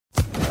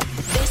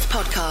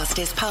podcast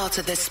is part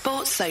of the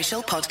Sports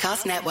Social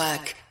Podcast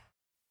Network.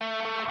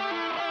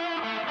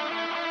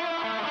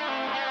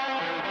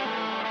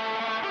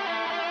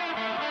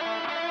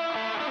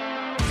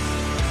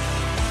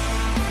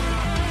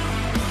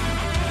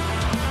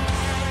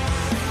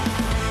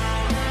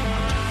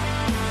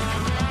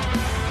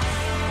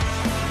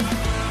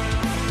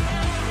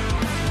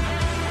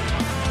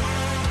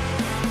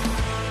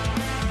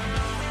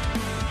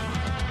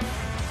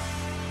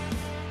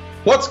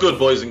 What's good,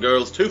 boys and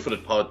girls? Two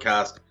Footed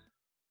Podcast,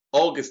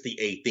 August the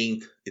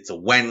 18th. It's a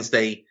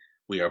Wednesday.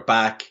 We are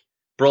back,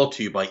 brought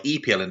to you by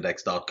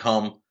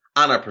EPLindex.com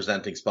and our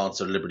presenting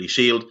sponsor, Liberty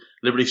Shield.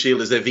 Liberty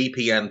Shield is a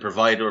VPN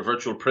provider, a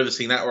virtual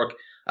privacy network,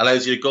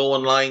 allows you to go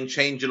online,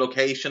 change your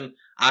location,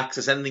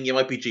 access anything you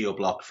might be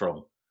geo-blocked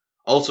from.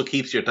 Also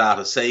keeps your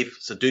data safe,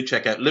 so do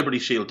check out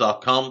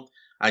libertyshield.com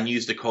and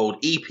use the code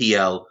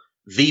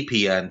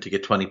EPLVPN to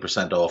get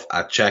 20% off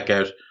at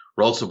checkout.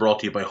 We're also brought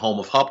to you by Home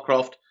of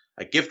Hopcroft,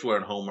 a giftware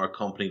and homeware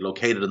company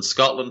located in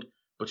Scotland,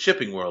 but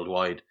shipping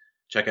worldwide.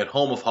 Check out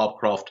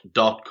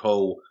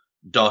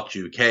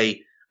homeofhopcroft.co.uk.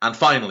 And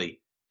finally,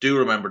 do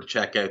remember to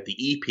check out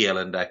the EPL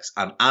Index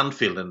and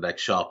Anfield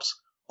Index shops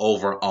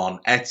over on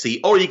Etsy,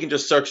 or you can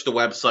just search the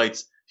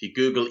websites. If you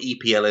Google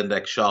EPL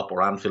Index shop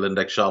or Anfield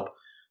Index shop,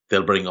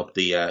 they'll bring up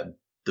the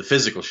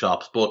physical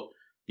shops, but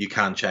you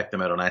can check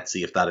them out on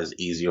Etsy if that is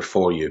easier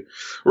for you.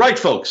 Right,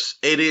 folks,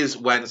 it is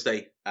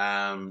Wednesday.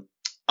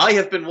 I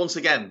have been once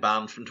again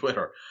banned from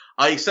Twitter.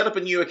 I set up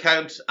a new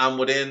account, and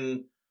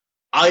within,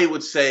 I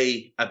would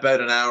say,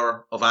 about an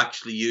hour of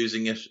actually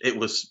using it, it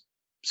was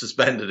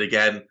suspended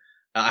again.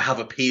 I have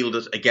appealed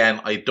it again.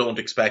 I don't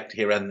expect to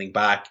hear anything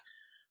back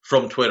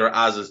from Twitter,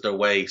 as is their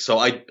way. So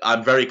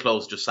I'm very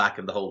close to just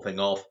sacking the whole thing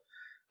off.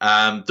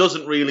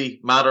 Doesn't really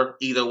matter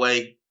either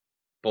way,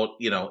 but,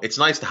 you know, it's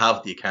nice to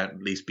have the account,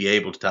 at least be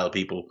able to tell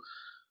people,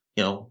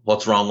 you know,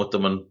 what's wrong with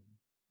them and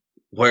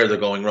where they're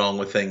going wrong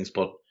with things.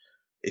 But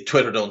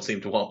Twitter don't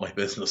seem to want my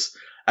business.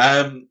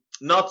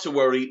 Not to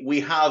worry.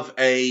 We have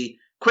a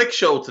quick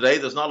show today.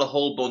 There's not a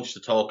whole bunch to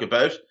talk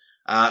about.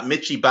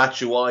 Michy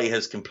Batshuayi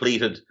has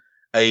completed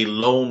a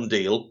loan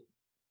deal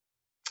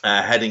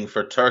heading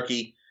for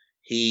Turkey.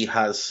 He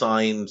has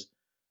signed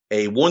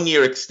a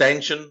 1-year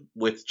extension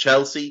with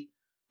Chelsea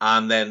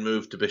and then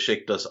moved to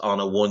Besiktas on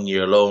a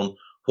 1-year loan.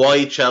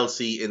 Why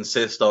Chelsea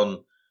insist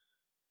on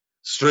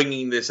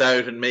stringing this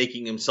out and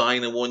making him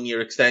sign a 1-year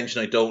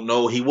extension, I don't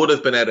know. He would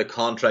have been out of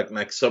contract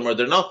next summer.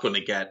 They're not going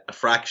to get a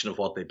fraction of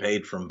what they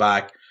paid for him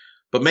back.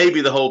 But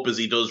maybe the hope is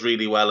he does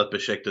really well at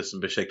Besiktas,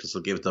 and Besiktas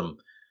will give them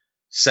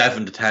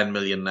 7 to 10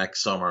 million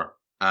next summer,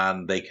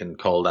 and they can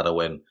call that a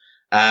win.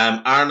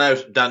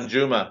 Arnaut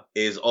Danjuma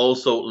is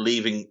also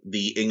leaving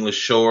the English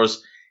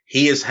shores.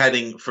 He is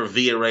heading for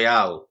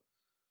Villarreal.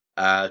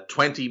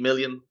 20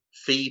 million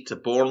fee to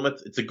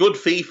Bournemouth. It's a good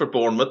fee for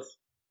Bournemouth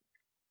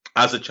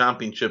as a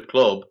championship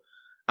club,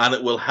 and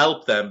it will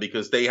help them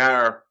because they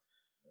are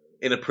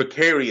in a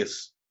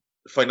precarious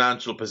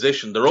financial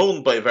position. They're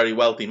owned by a very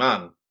wealthy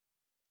man,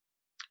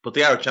 but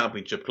they are a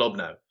championship club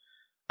now,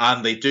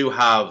 and they do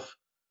have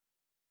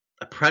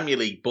a Premier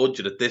League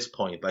budget at this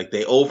point. Like,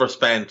 they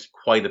overspent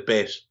quite a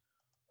bit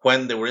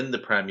when they were in the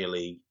Premier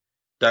League.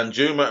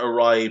 Danjuma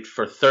arrived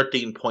for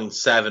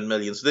 13.7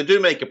 million, so they do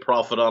make a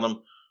profit on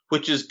him,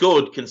 which is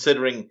good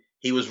considering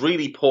he was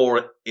really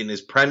poor in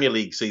his Premier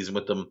League season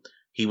with them.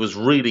 He was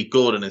really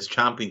good in his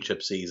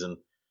championship season.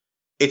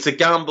 It's a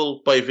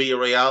gamble by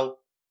Villarreal,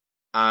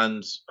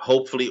 and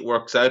hopefully it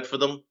works out for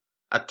them.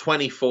 At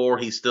 24,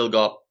 he's still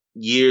got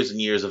years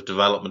and years of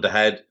development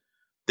ahead.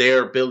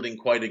 They're building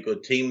quite a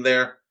good team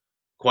there,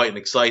 quite an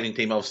exciting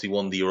team. Obviously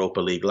won the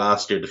Europa League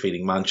last year,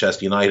 defeating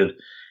Manchester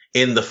United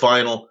in the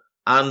final,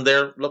 and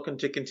they're looking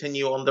to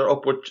continue on their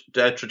upward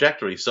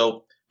trajectory.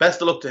 So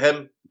best of luck to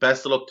him,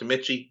 best of luck to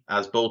Michy,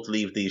 as both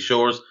leave these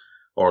shores.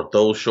 Or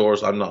those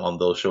shores, I'm not on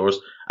those shores,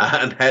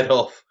 and head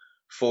off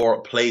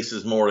for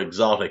places more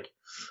exotic.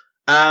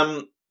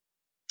 The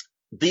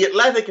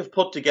Athletic have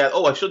put together,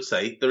 I should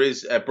say, there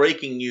is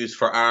breaking news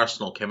for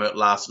Arsenal came out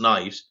last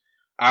night.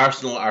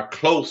 Arsenal are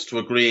close to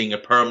agreeing a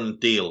permanent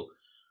deal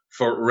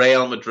for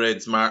Real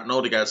Madrid's Martin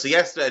Odegaard. So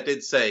yesterday I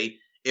did say,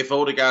 if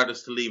Odegaard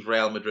is to leave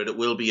Real Madrid, it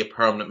will be a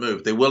permanent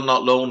move. They will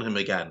not loan him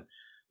again.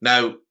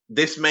 Now,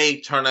 this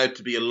may turn out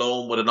to be a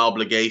loan with an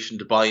obligation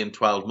to buy in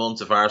 12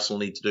 months if Arsenal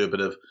need to do a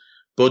bit of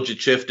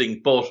budget shifting,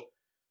 but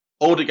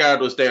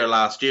Odegaard was there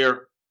last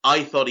year.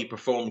 I thought he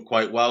performed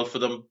quite well for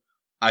them.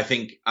 I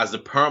think as a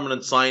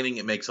permanent signing,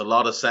 it makes a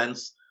lot of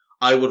sense.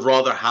 I would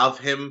rather have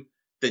him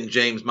than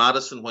James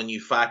Maddison when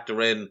you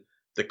factor in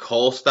the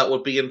cost that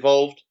would be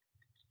involved.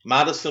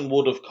 Maddison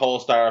would have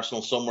cost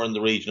Arsenal somewhere in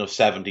the region of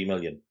 70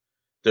 million.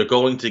 They're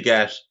going to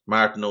get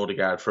Martin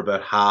Odegaard for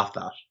about half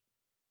that.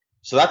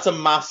 So that's a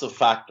massive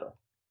factor.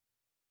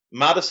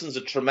 Maddison's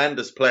a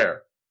tremendous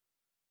player,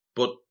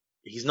 but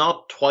he's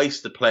not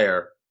twice the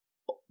player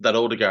that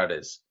Odegaard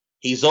is.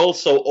 He's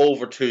also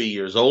over 2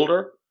 years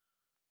older.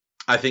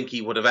 I think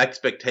he would have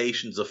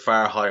expectations of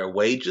far higher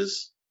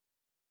wages.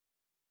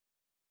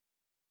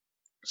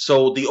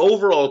 So the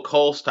overall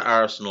cost to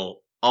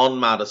Arsenal on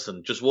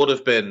Maddison just would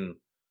have been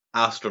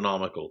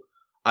astronomical.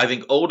 I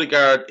think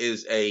Odegaard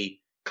is a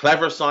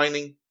clever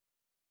signing.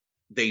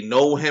 They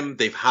know him.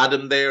 They've had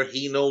him there.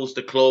 He knows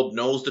the club,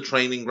 knows the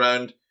training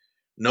ground,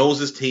 knows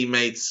his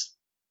teammates.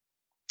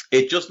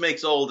 It just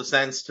makes all the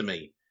sense to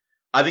me.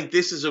 I think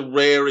this is a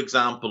rare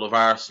example of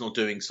Arsenal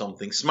doing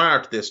something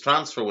smart this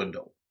transfer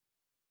window.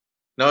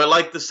 Now, I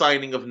like the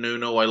signing of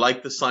Nuno. I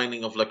like the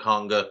signing of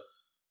Lokonga.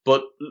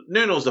 But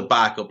Nuno's a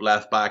backup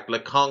left back.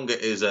 Lokonga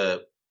is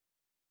a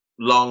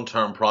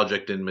long-term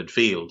project in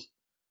midfield.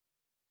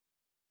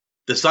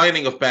 The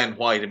signing of Ben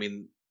White, I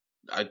mean,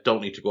 I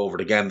don't need to go over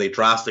it again. They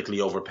drastically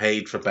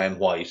overpaid for Ben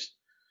White.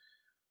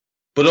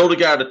 But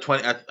Odegaard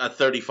at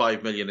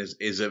 35 million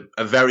is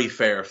a very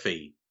fair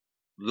fee.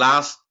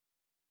 Last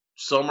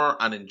summer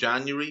and in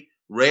January,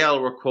 Real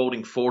were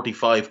quoting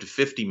 45 to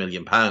 50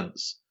 million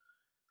pounds.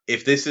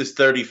 If this is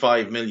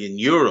 35 million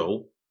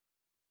euro,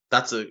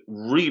 that's a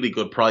really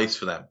good price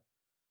for them.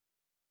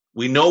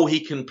 We know he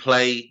can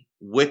play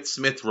with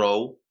Smith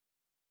Rowe.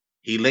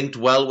 He linked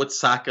well with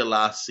Saka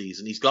last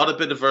season. He's got a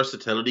bit of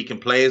versatility. He can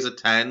play as a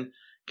 10,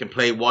 can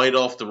play wide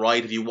off the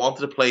right. If you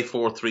wanted to play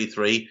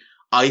 4-3-3,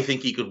 I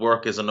think he could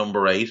work as a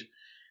number 8.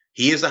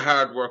 He is a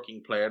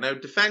hard-working player. Now,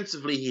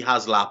 defensively, he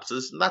has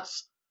lapses, and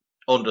that's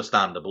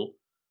understandable.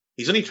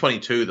 He's only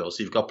 22, though,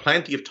 so you've got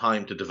plenty of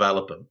time to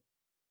develop him.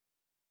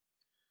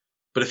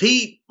 But if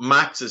he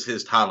maxes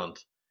his talent,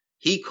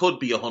 he could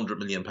be a £100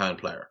 million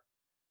player.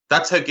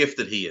 That's how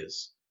gifted he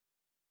is.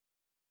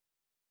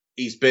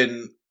 He's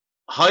been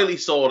highly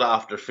sought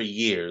after for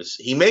years.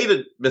 He made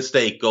a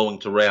mistake going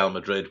to Real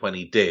Madrid when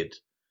he did.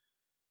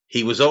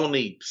 He was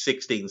only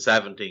 16,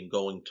 17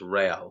 going to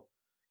Real.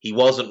 He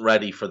wasn't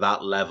ready for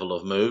that level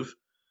of move.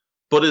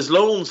 But his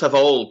loans have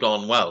all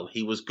gone well.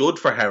 He was good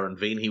for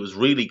Herenveen. He was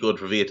really good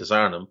for Vitesse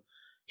Arnhem.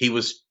 He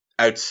was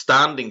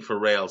outstanding for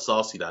Real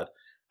Sociedad.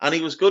 And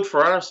he was good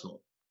for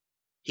Arsenal.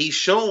 He's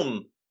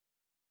shown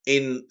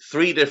in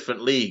 3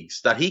 different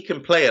leagues that he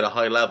can play at a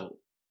high level.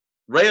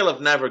 Real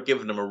have never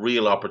given him a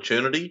real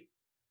opportunity.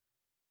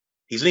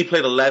 He's only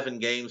played 11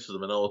 games for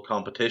them in all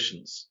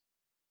competitions.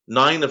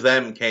 9 of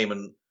them came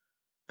in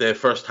the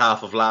first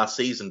half of last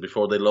season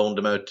before they loaned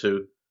him out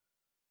to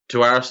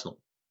Arsenal.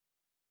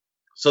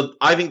 So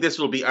I think this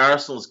will be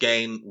Arsenal's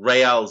gain,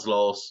 Real's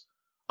loss.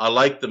 I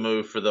like the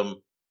move for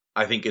them.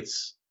 I think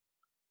it's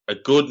a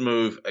good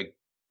move, a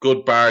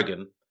good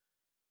bargain.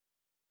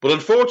 But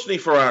unfortunately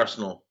for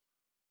Arsenal,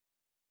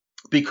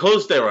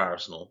 because they're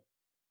Arsenal,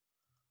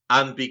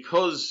 and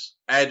because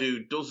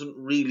Edu doesn't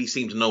really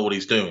seem to know what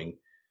he's doing,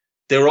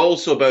 they're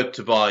also about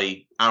to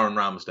buy Aaron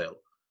Ramsdale.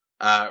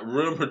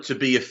 Rumoured to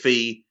be a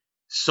fee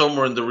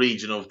somewhere in the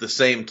region of the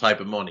same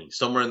type of money,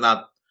 somewhere in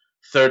that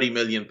 £30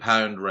 million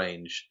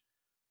range.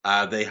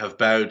 They have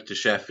bowed to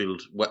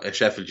Sheffield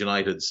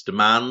United's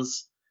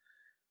demands.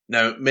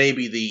 Now,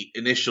 maybe the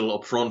initial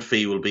upfront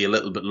fee will be a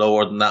little bit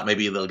lower than that.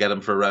 Maybe they'll get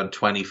him for around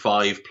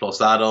 25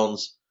 plus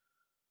add-ons.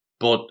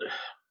 But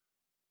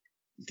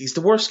he's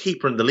the worst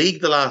keeper in the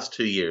league the last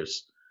 2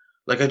 years.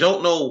 Like, I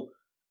don't know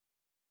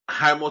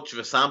how much of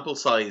a sample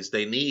size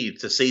they need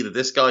to see that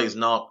this guy is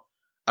not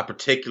a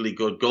particularly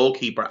good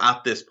goalkeeper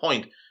at this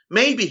point.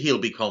 Maybe he'll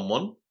become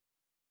one.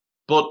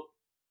 But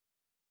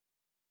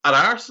at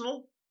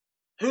Arsenal,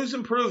 who's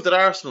improved at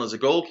Arsenal as a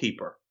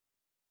goalkeeper?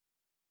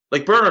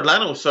 Like, Bernard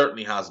Leno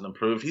certainly hasn't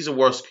improved. He's a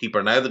worse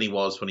keeper now than he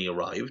was when he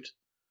arrived.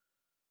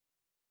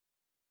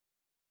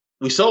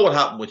 We saw what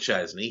happened with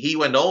Chesney. He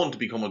went on to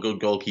become a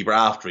good goalkeeper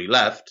after he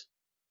left.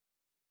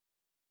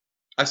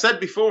 I said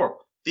before,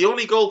 the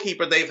only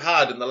goalkeeper they've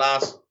had in the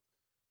last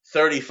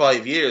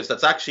 35 years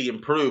that's actually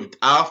improved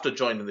after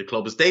joining the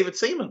club is David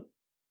Seaman.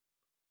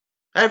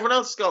 Everyone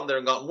else has gone there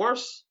and gotten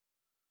worse.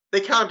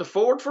 They can't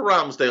afford for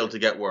Ramsdale to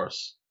get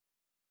worse.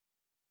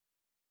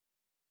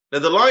 Now,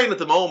 the line at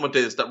the moment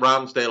is that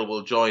Ramsdale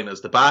will join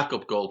as the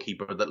backup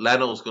goalkeeper, that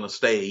Leno's going to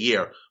stay a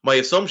year. My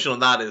assumption on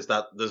that is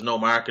that there's no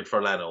market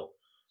for Leno.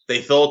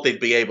 They thought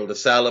they'd be able to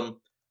sell him,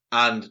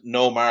 and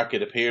no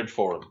market appeared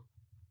for him.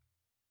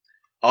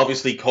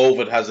 Obviously,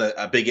 COVID has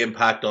a big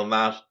impact on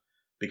that,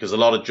 because a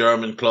lot of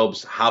German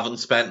clubs haven't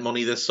spent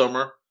money this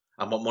summer,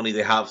 and what money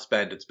they have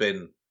spent, it's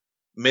been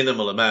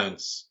minimal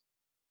amounts.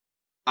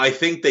 I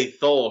think they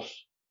thought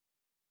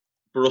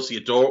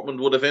Borussia Dortmund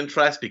would have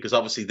interest, because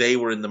obviously they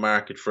were in the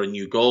market for a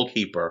new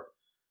goalkeeper,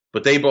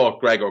 but they bought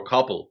Gregor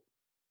Koppel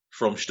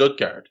from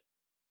Stuttgart.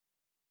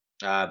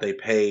 They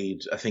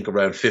paid, I think,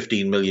 around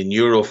 €15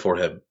 million for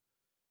him.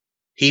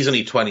 He's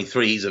only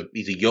 23. He's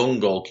a young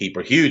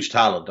goalkeeper, huge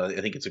talent.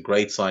 I think it's a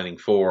great signing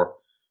for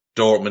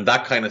Dortmund.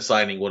 That kind of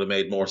signing would have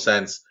made more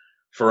sense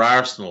for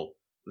Arsenal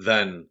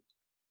than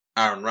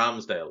Aaron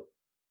Ramsdale.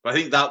 But I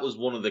think that was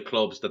one of the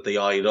clubs that they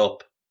eyed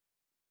up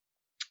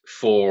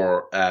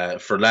for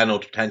Leno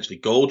to potentially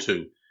go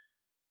to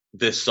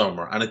this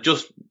summer, and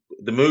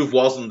the move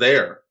wasn't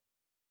there.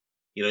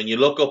 You know, and you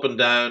look up and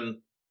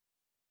down,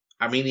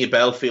 Arminia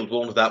Bielefeld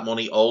won't have that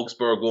money,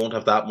 Augsburg won't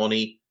have that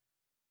money.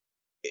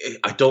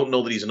 I don't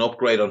know that he's an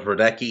upgrade on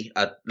Hradecki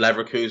at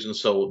Leverkusen,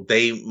 so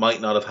they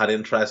might not have had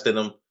interest in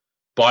him.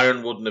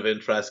 Bayern wouldn't have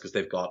interest because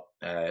they've got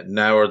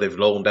Neuer, they've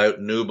loaned out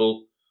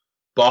Nubel.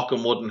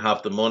 Bochum wouldn't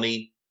have the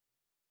money.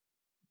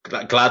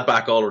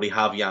 Gladbach already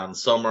have Jan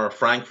Sommer.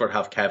 Frankfurt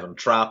have Kevin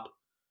Trapp.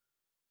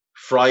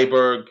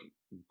 Freiburg,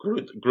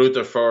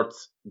 Greuther Fürth,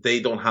 they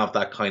don't have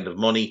that kind of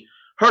money.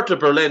 Hertha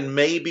Berlin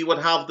maybe would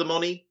have the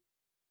money.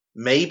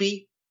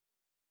 Maybe.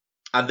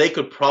 And they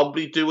could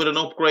probably do with an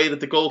upgrade at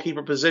the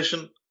goalkeeper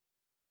position.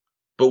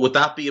 But would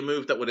that be a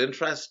move that would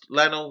interest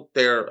Leno?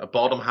 They're a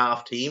bottom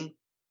half team.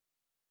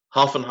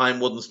 Hoffenheim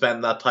wouldn't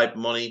spend that type of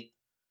money.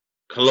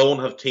 Cologne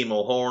have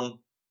Timo Horn.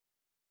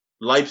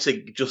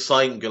 Leipzig just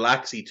signed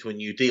Galaxy to a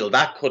new deal.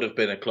 That could have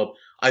been a club.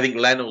 I think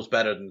Leno's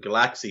better than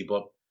Galaxy,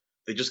 but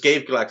they just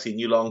gave Galaxy a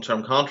new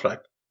long-term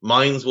contract.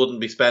 Mainz wouldn't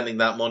be spending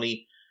that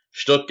money.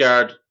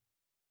 Stuttgart,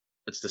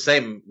 it's the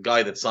same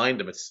guy that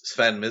signed him. It's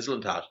Sven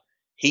Mislintat.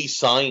 He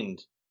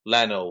signed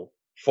Leno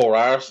for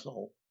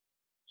Arsenal.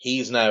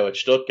 He's now at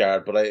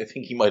Stuttgart, but I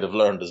think he might have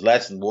learned his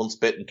lesson. Once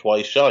bitten,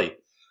 twice shy.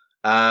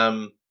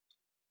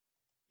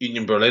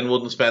 Union Berlin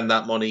wouldn't spend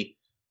that money.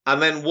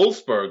 And then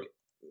Wolfsburg,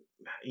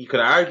 you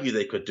could argue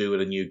they could do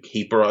with a new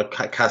keeper.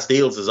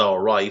 Castells is all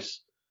right.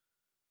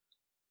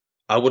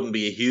 I wouldn't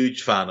be a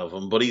huge fan of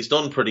him, but he's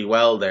done pretty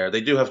well there.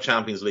 They do have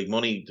Champions League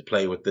money to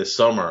play with this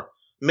summer.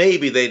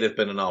 Maybe they'd have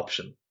been an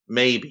option.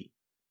 Maybe.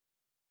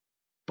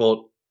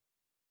 But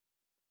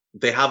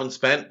they haven't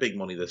spent big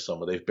money this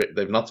summer.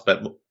 They've not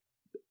spent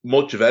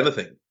much of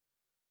anything.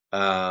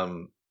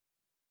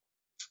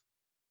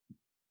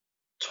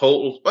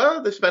 Total,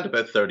 well, they've spent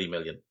about 30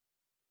 million.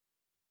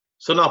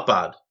 So not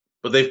bad.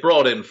 But they've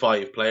brought in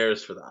 5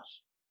 players for that.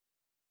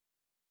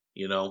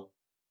 You know,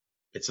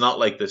 it's not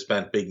like they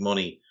spent big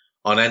money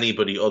on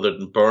anybody other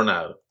than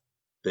Bernau,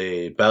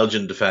 the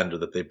Belgian defender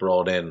that they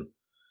brought in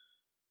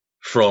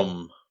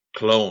from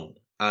Cologne.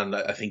 And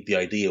I think the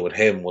idea with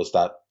him was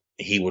that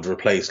he would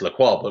replace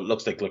Lacroix, but it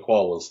looks like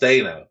Lacroix will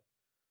stay now.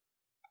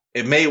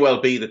 It may well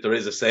be that there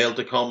is a sale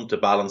to come to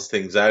balance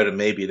things out, and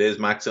maybe it is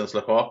Maxence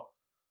Lacroix.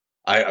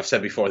 I've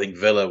said before, I think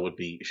Villa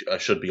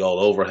should be all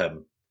over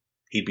him.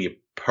 He'd be a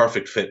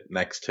perfect fit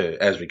next to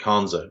Ezri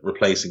Konsa,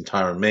 replacing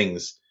Tyron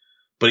Mings.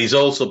 But he's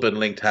also been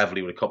linked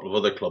heavily with a couple of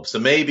other clubs. So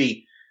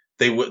maybe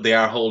they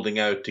are holding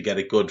out to get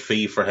a good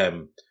fee for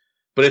him.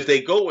 But if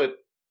they go with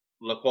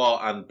Lacroix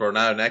and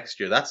Bernau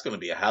next year, that's going to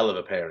be a hell of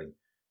a pairing.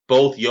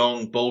 Both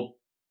young, both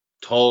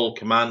tall,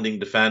 commanding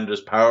defenders,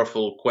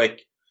 powerful,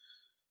 quick.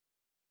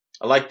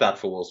 I like that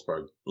for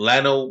Wolfsburg.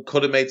 Leno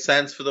could have made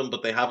sense for them,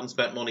 but they haven't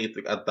spent money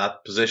at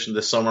that position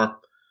this summer.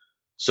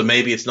 So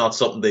maybe it's not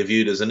something they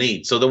viewed as a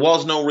need. So there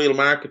was no real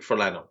market for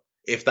Leno,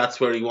 if that's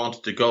where he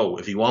wanted to go,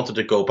 if he wanted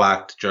to go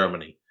back to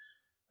Germany.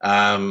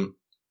 The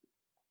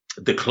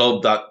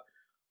club that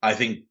I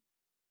think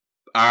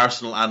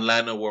Arsenal and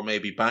Leno were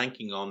maybe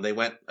banking on, they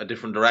went a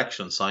different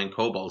direction, signed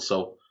Kobel.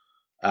 So,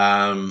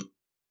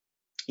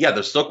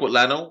 they're stuck with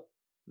Leno.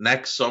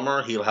 Next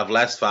summer, he'll have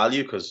less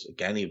value because,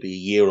 again, he'll be a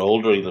year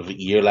older. He'll have a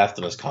year left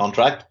in his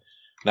contract.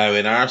 Now,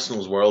 in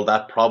Arsenal's world,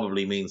 that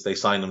probably means they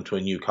sign him to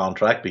a new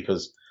contract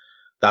because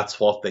that's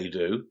what they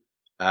do.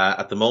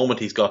 At the moment,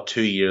 he's got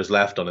 2 years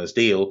left on his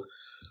deal.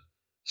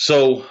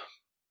 So,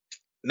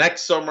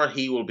 next summer,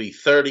 he will be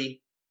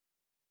 30.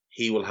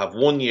 He will have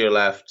 1 year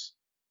left.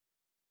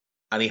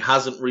 And he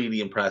hasn't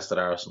really impressed at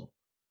Arsenal.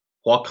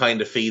 What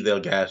kind of fee they'll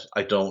get,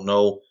 I don't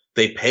know.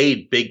 They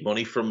paid big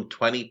money from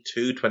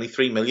 22,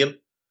 23 million.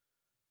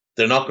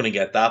 They're not going to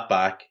get that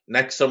back.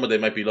 Next summer, they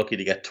might be lucky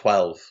to get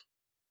 12.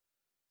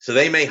 So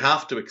they may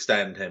have to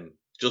extend him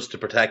just to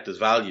protect his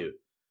value.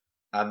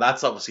 And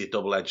that's obviously a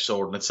double-edged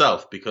sword in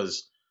itself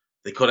because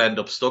they could end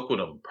up stuck with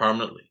him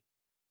permanently.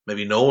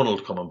 Maybe no one will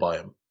come and buy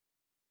him.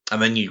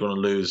 And then you're going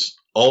to lose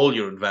all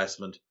your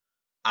investment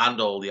and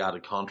all the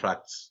added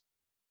contracts.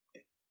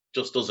 It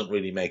just doesn't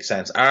really make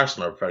sense.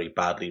 Arsenal are a very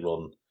badly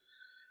run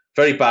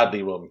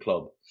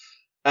club.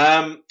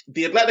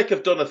 The Athletic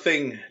have done a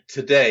thing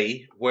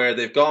today where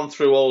they've gone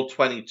through all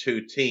 20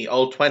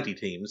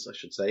 teams, I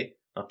should say,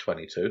 not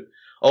 22,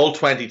 all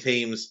 20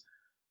 teams,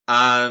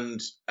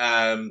 and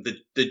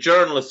the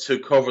journalists who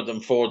cover them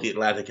for the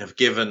Athletic have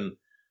given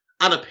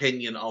an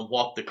opinion on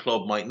what the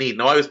club might need.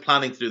 Now, I was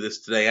planning to do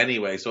this today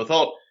anyway, so I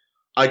thought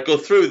I'd go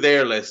through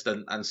their list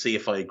and see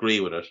if I agree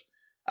with it.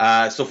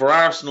 So for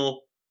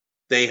Arsenal,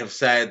 they have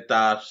said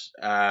that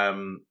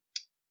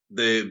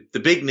the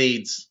big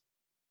needs,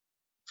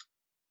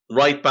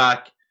 right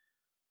back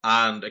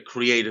and a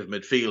creative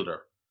midfielder.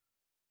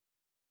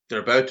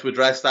 They're about to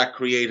address that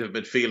creative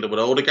midfielder with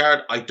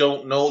Odegaard. I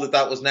don't know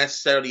that was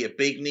necessarily a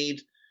big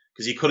need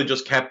because you could have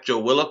just kept Joe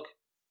Willock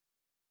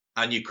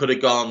and you could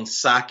have gone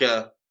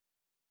Saka,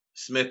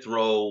 Smith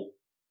Rowe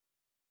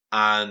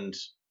and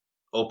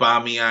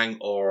Aubameyang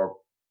or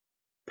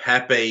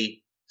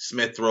Pepe,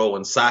 Smith Rowe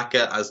and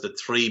Saka as the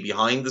 3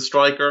 behind the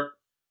striker.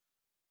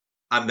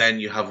 And then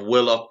you have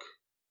Willock,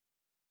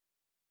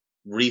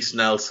 Reece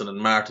Nelson and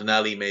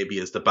Martinelli maybe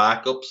as the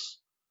backups.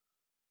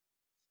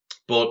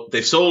 But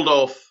they've sold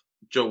off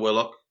Joe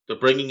Willock. They're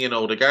bringing in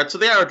Odegaard. So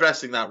they are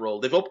addressing that role.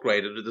 They've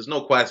upgraded it. There's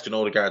no question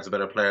Odegaard's a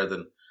better player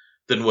than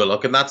than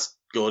Willock, and that's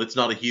good. It's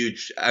not a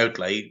huge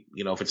outlay.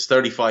 You know, if it's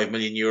 35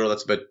 million euro,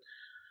 that's about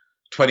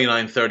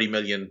 29, 30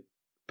 million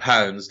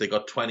pounds. They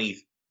got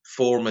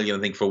 24 million,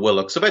 I think, for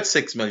Willock. So about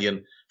 6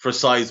 million for a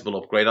sizable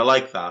upgrade. I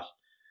like that.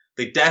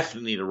 They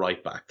definitely need a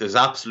right back. There's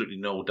absolutely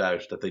no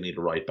doubt that they need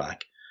a right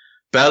back.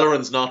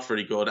 Bellerin's not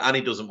very good, and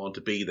he doesn't want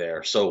to be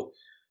there. So,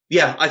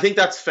 yeah, I think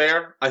that's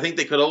fair. I think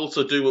they could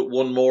also do it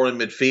one more in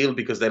midfield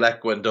because they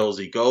let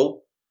Guendouzi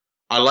go.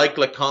 I like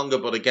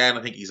Lokonga, but again,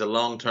 I think he's a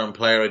long-term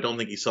player. I don't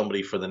think he's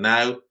somebody for the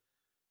now.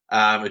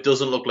 It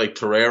doesn't look like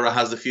Torreira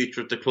has a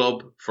future at the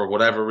club for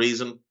whatever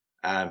reason.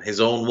 His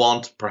own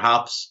want,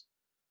 perhaps.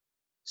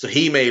 So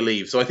he may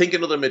leave. So I think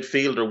another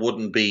midfielder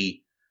wouldn't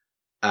be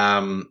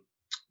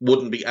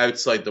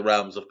outside the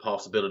realms of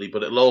possibility,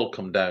 but it'll all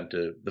come down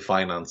to the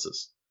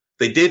finances.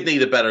 They did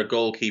need a better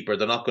goalkeeper.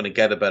 They're not going to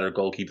get a better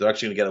goalkeeper. They're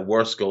actually going to get a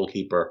worse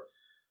goalkeeper.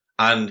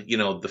 And, you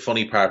know, the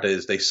funny part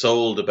is they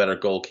sold a better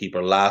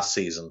goalkeeper last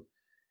season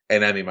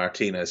in Emi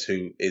Martinez,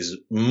 who is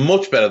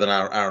much better than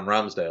Aaron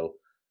Ramsdale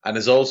and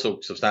is also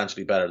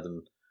substantially better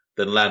than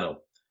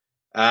Leno.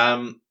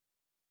 Aston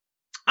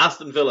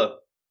Villa,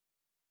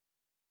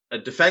 a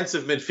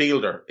defensive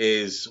midfielder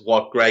is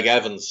what Greg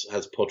Evans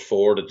has put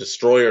forward, a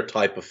destroyer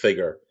type of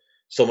figure,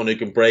 someone who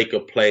can break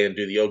up play and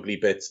do the ugly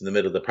bits in the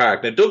middle of the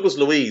park. Now, Douglas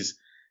Luiz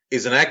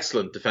is an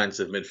excellent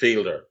defensive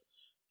midfielder.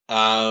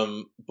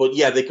 But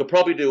yeah, they could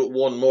probably do it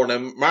one more. Now,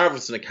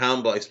 Marvin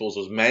Campbell, I suppose,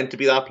 was meant to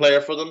be that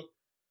player for them,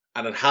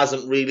 and it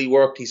hasn't really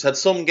worked. He's had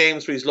some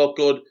games where he's looked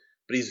good,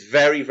 but he's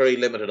very, very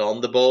limited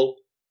on the ball.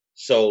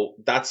 So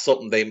that's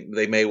something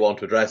they may want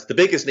to address. The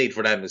biggest need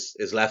for them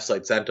is left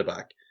side centre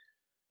back.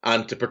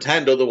 And to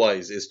pretend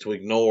otherwise is to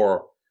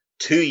ignore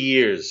 2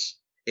 years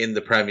in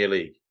the Premier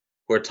League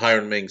where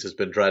Tyrone Mings has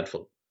been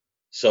dreadful.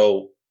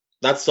 So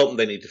that's something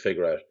they need to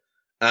figure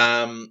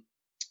out.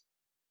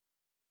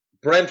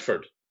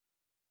 Brentford.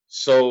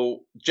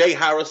 So Jay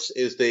Harris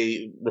is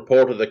the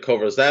reporter that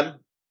covers them.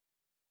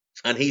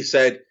 And he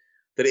said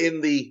that in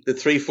the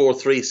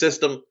 3-4-3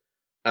 system,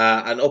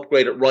 an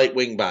upgraded right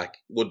wing back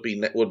would be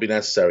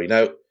necessary.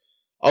 Now,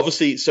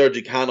 obviously,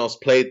 Sergi Canos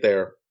played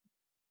there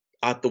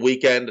at the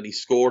weekend and he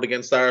scored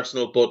against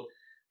Arsenal, but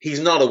he's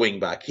not a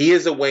wing back. He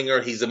is a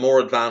winger. He's a more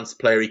advanced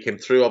player. He came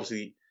through,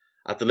 obviously,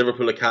 at the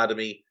Liverpool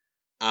Academy,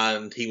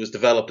 and he was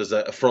developed as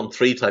a front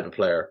three type of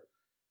player.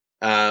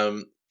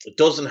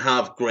 Doesn't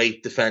have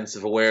great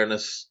defensive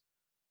awareness,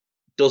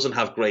 doesn't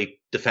have great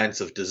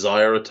defensive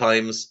desire at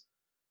times,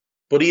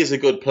 but he is a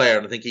good player,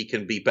 and I think he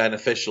can be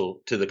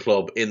beneficial to the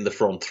club in the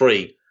front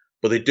three.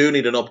 But they do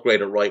need an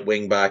upgrade at right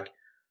wing back.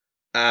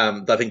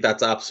 I think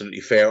that's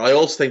absolutely fair. I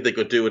also think they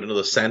could do it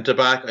another centre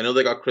back. I know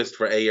they got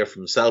Christopher Ayer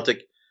from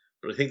Celtic,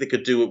 but I think they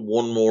could do it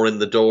one more in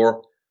the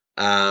door.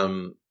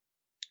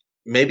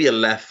 Maybe a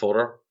left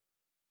footer,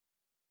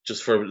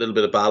 just for a little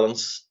bit of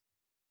balance.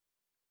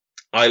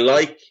 I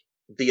like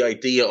the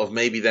idea of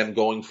maybe them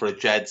going for a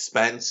Jed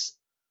Spence,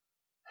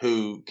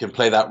 who can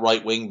play that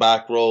right wing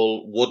back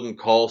role, wouldn't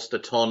cost a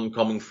ton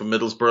coming from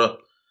Middlesbrough.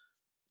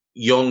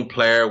 Young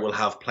player, will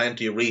have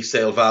plenty of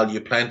resale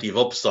value, plenty of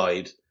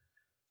upside.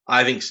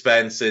 I think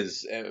Spence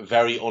is a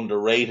very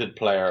underrated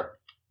player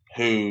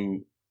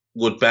who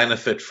would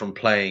benefit from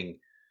playing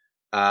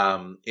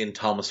in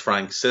Thomas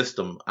Frank's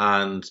system.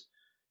 And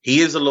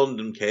he is a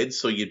London kid,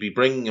 so you'd be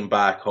bringing him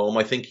back home.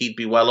 I think he'd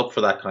be well up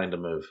for that kind of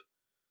move.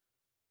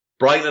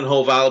 Brighton and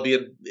Hove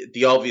Albion,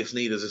 the obvious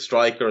need is a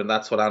striker, and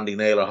that's what Andy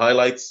Naylor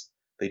highlights.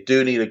 They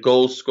do need a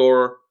goal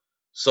scorer,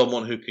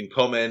 someone who can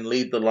come in,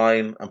 lead the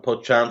line, and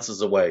put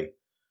chances away.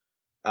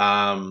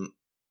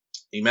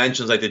 He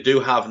mentions they do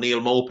have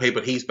Neil Maupay,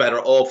 but he's better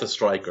off a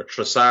striker.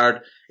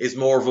 Trossard is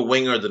more of a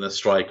winger than a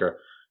striker.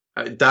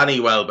 Danny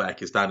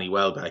Welbeck is Danny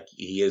Welbeck.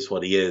 He is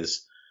what he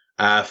is.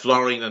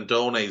 Florian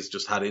Andone's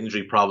just had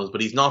injury problems, but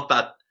he's not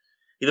that.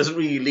 He doesn't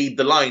really lead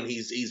the line.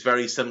 He's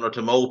very similar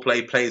to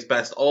Maupay, plays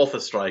best off a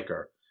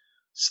striker,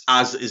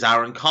 as is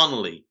Aaron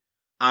Connolly.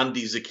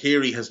 Andy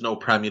Zakiri has no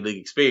Premier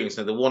League experience.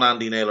 Now, the one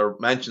Andy Naylor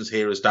mentions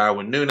here is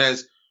Darwin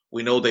Núñez.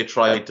 We know they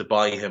tried to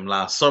buy him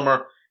last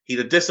summer. He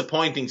had a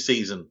disappointing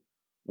season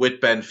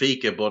with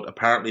Benfica, but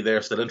apparently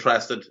they're still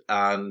interested.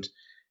 And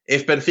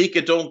if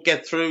Benfica don't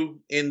get through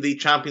in the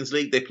Champions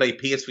League, they play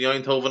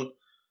PSV Eindhoven,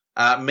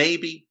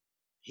 maybe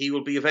he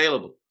will be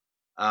available.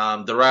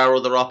 There are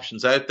other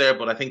options out there,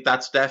 but I think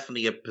that's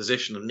definitely a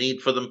position of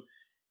need for them.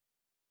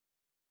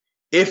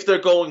 If they're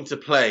going to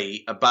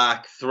play a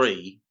back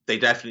three, they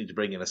definitely need to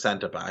bring in a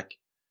centre back.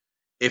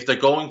 If they're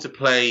going to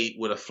play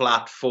with a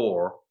flat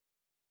four,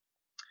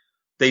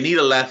 they need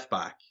a left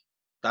back.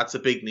 That's a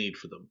big need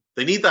for them.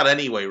 They need that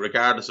anyway,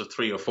 regardless of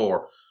 3 or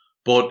 4.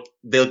 But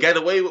they'll get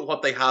away with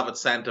what they have at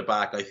centre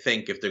back, I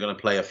think, if they're going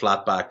to play a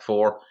flat back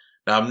four.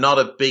 Now, I'm not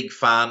a big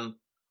fan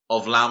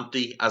of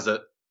Lamptey as an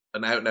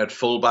out-and-out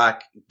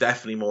fullback,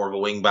 definitely more of a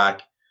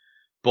wing-back.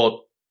 But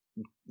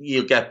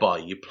you'll get by.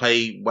 You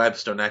play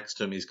Webster next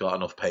to him, he's got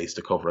enough pace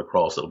to cover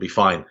across. It'll be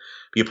fine.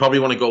 But you probably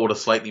want to go with a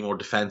slightly more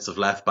defensive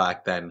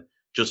left-back then,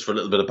 just for a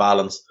little bit of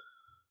balance.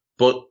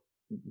 But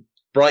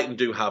Brighton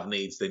do have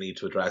needs they need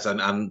to address,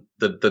 and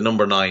the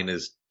number 9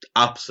 is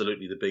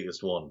absolutely the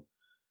biggest one.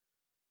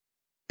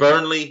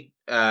 Burnley,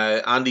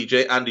 Andy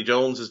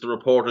Jones is the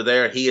reporter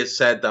there. He has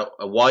said that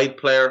a wide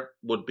player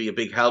would be a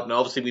big help. Now,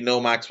 obviously, we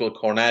know Maxwell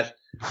Cornet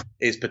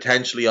is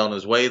potentially on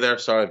his way there.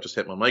 Sorry, I've just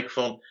hit my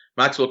microphone.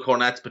 Maxwell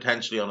Cornet's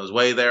potentially on his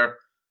way there.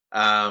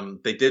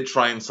 They did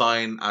try and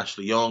sign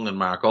Ashley Young and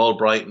Mark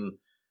Albrighton.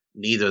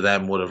 Neither of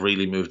them would have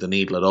really moved the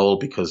needle at all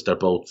because they're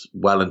both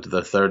well into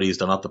their 30s.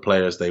 They're not the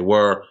players they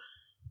were.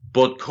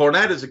 But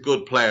Cornet is a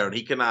good player, and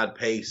he can add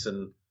pace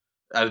and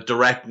a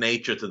direct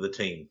nature to the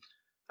team.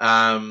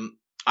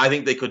 I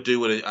think they could do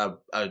with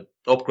a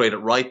upgrade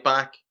at right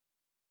back,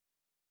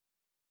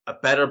 a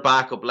better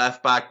backup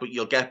left back, but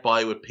you'll get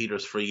by with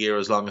Peters for a year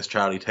as long as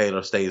Charlie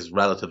Taylor stays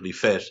relatively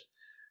fit.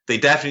 They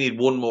definitely need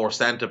one more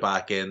centre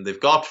back in. They've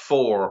got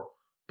 4,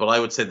 but I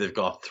would say they've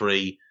got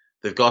 3.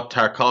 They've got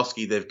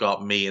Tarkowski, they've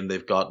got me, and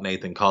they've got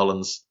Nathan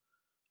Collins.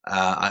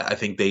 I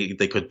think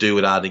they could do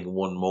with adding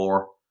one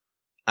more.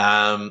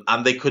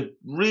 And they could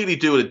really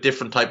do a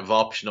different type of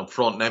option up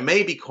front. Now,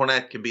 maybe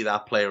Cornet can be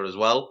that player as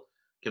well.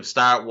 Can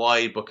start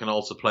wide, but can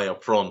also play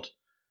up front.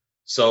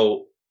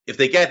 So if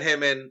they get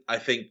him in, I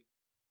think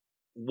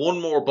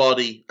one more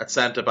body at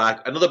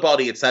centre-back, another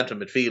body at centre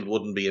midfield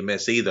wouldn't be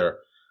amiss either,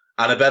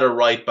 and a better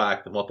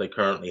right-back than what they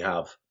currently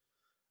have.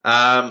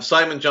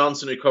 Simon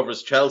Johnson, who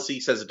covers Chelsea,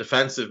 says a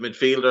defensive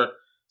midfielder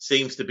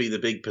seems to be the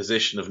big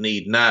position of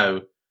need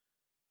now.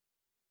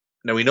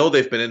 Now, we know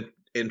they've been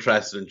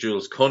interested in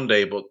Jules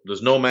Koundé, but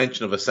there's no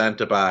mention of a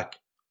centre-back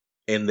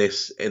in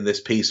this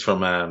piece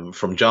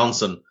from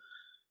Johnson.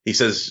 He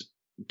says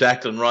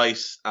Declan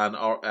Rice and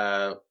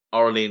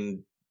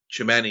Aurélien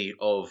Tchouameni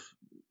of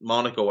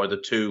Monaco are the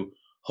 2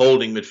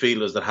 holding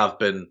midfielders that have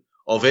been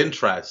of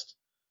interest.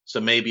 So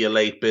maybe a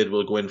late bid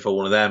will go in for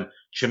one of them.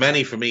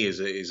 Tchouameni, for me, is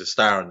a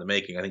star in the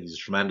making. I think he's a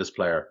tremendous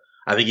player.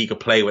 I think he could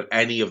play with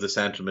any of the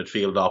central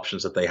midfield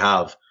options that they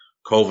have.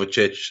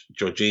 Kovacic,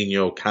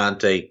 Jorginho,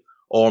 Kante,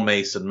 or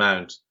Mason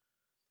Mount.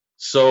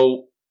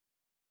 So,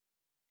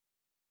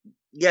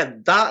 yeah,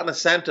 that and a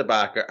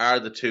centre-back are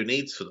the 2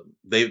 needs for them.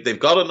 They've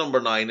got a number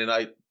 9, and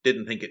I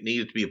didn't think it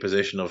needed to be a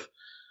position of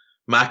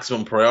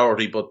maximum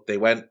priority, but they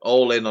went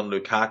all in on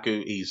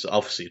Lukaku. He's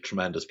obviously a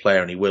tremendous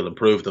player, and he will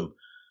improve them.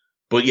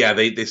 But yeah,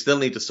 they still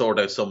need to sort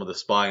out some of the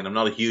spine. I'm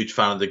not a huge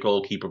fan of the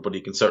goalkeeper, but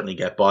he can certainly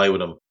get by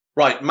with him.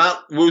 Right, Matt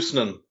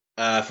Woosnan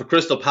for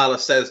Crystal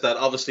Palace says that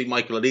obviously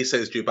Michael Olise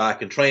is due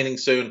back in training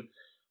soon,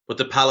 but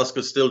the Palace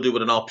could still do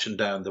with an option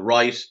down the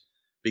right,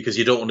 because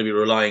you don't want to be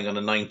relying on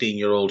a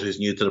 19-year-old who's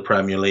new to the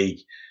Premier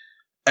League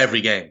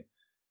every game.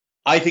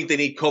 I think they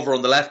need cover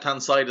on the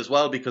left-hand side as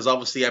well, because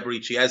obviously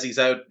Eberechi Eze's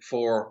out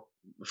for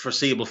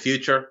foreseeable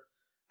future.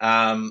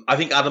 I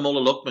think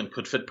Ademola Lookman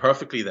could fit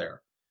perfectly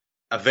there.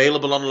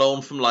 Available on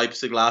loan from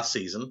Leipzig last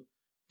season,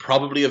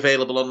 probably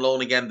available on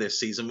loan again this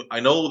season. I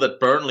know that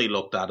Burnley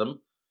looked at him.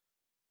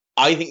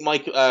 I think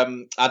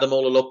Ademola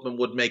Lookman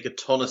would make a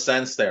ton of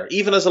sense there,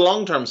 even as a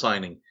long-term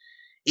signing.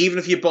 Even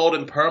if you bought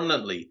him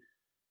permanently,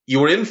 you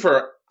were in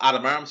for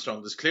Adam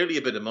Armstrong. There's clearly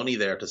a bit of money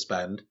there to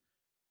spend.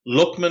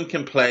 Lookman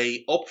can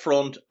play up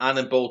front and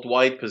in both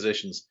wide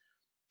positions.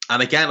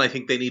 And again, I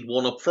think they need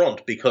one up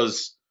front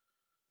because,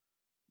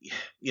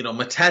 you know,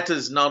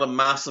 Mateta's not a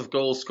massive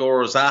goal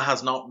scorer.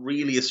 Zaha's not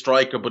really a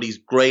striker, but he's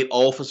great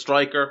off a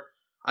striker.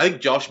 I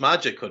think Josh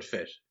Magic could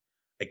fit.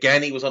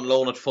 Again, he was on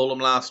loan at Fulham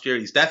last year.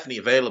 He's definitely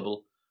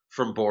available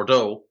from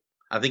Bordeaux.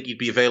 I think he'd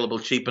be available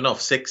cheap enough,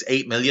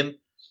 6-8 million.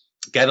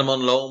 Get him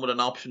on loan with an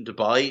option to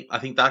buy. I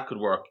think that could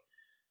work.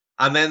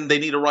 And then they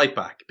need a right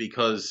back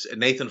because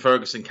Nathan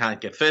Ferguson can't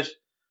get fit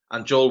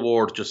and Joel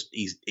Ward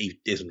he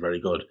isn't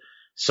very good.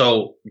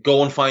 So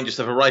go and find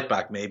yourself a right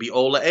back. Maybe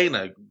Ola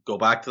Aina. Go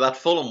back to that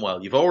Fulham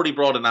well. You've already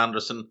brought in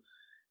Anderson.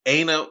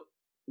 Aina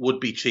would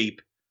be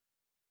cheap.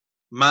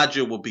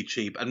 Maggio would be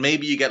cheap. And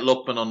maybe you get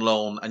Lookman on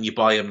loan and you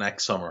buy him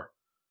next summer.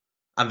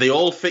 And they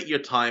all fit your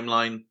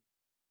timeline.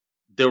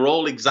 They're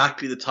all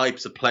exactly the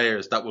types of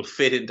players that will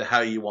fit into how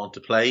you want to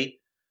play.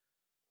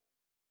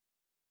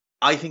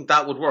 I think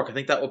that would work. I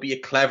think that would be a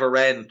clever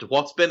end to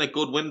what's been a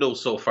good window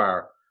so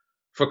far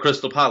for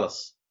Crystal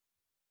Palace.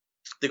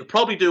 They could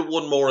probably do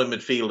one more in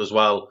midfield as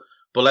well,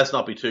 but let's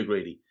not be too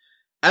greedy.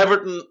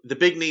 Everton, the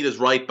big need is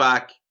right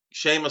back.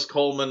 Seamus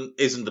Coleman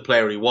isn't the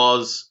player he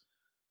was.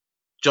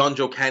 John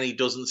Joe Kenny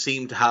doesn't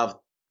seem to have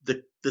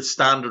the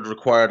standard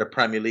required at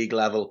Premier League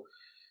level.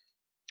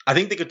 I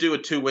think they could do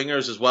with 2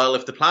 wingers as well.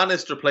 If the plan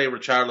is to play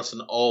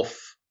Richarlison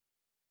off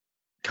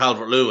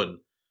Calvert-Lewin,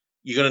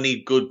 you're going to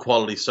need good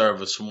quality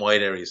service from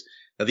wide areas.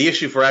 Now, the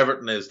issue for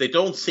Everton is they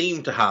don't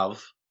seem to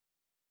have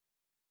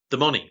the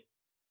money.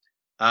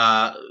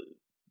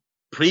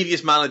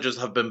 Previous managers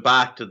have been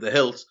back to the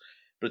hilt,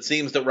 but it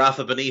seems that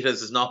Rafa Benitez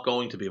is not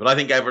going to be. But I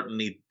think Everton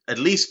need at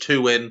least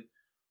 2 in,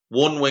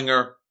 1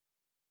 winger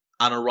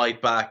and a right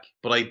back.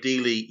 But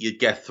ideally, you'd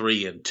get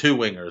 3 in, 2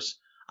 wingers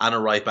and a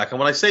right back. And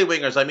when I say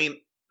wingers, I mean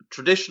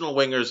traditional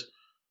wingers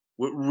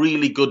with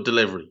really good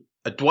delivery.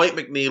 A Dwight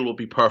McNeil would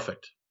be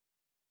perfect.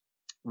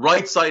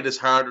 Right side is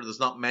harder. There's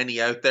not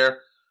many out there.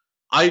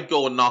 I'd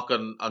go and knock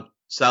on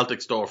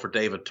Celtic store for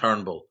David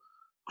Turnbull.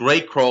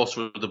 Great cross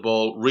for the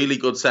ball, really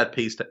good set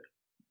piece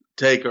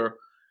taker.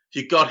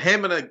 If you got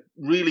him and a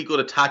really good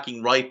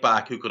attacking right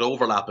back who could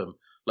overlap him,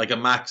 like a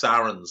Max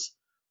Aarons,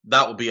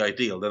 that would be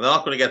ideal. They're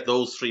not going to get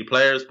those three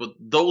players, but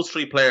those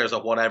three players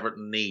are what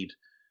Everton need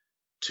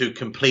to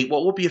complete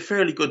what would be a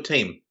fairly good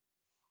team.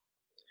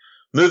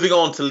 Moving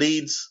on to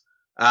Leeds,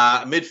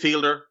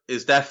 midfielder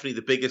is definitely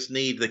the biggest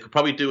need. They could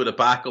probably do with a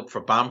backup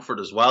for Bamford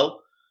as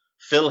well.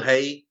 Phil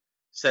Hay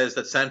says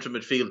that central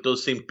midfield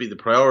does seem to be the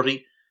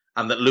priority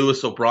and that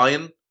Lewis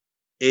O'Brien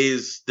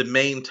is the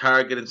main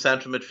target in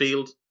central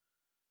midfield.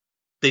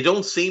 They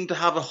don't seem to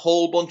have a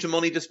whole bunch of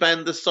money to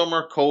spend this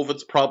summer.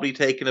 COVID's probably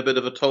taken a bit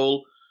of a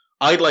toll.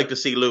 I'd like to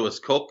see Lewis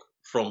Cook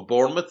from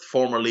Bournemouth,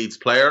 former Leeds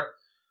player.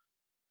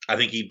 I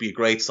think he'd be a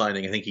great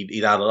signing. I think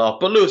he'd add a lot.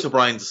 But Lewis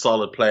O'Brien's a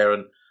solid player,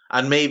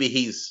 and maybe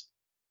he's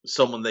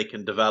someone they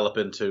can develop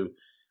into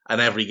an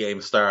every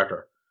game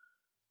starter.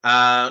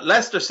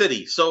 Leicester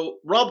City. So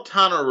Rob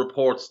Tanner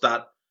reports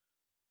that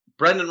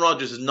Brendan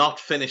Rodgers has not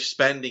finished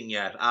spending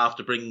yet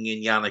after bringing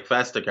in Yannick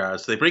Vestergaard.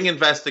 So they bring in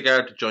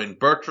Vestergaard to join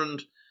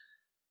Bertrand,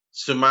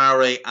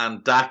 Soumare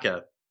and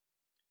Daka.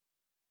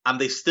 And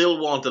they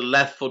still want a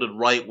left-footed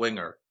right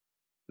winger.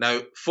 Now,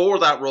 for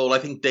that role, I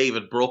think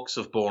David Brooks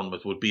of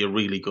Bournemouth would be a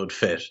really good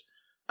fit.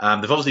 They've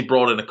obviously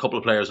brought in a couple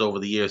of players over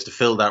the years to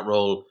fill that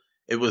role.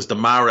 It was the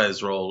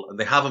Mahrez role, and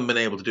they haven't been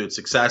able to do it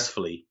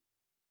successfully.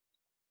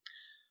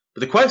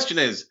 But the question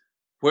is,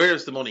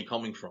 where's the money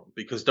coming from?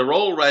 Because they're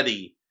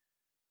already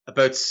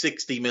about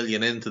 60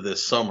 million into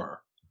this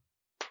summer.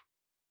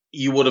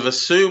 You would have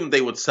assumed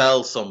they would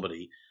sell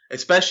somebody,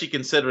 especially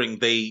considering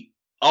they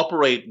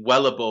operate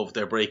well above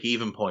their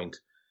break-even point.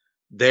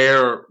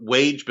 Their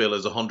wage bill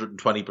is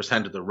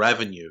 120% of the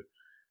revenue.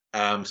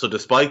 So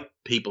despite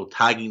people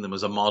tagging them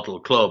as a model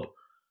club,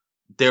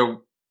 they're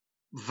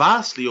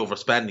vastly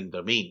overspending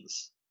their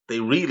means. They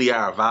really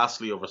are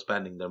vastly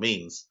overspending their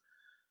means.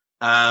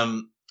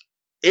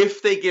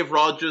 If they give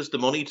Rodgers the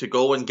money to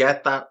go and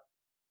get that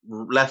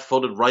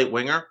left-footed right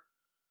winger,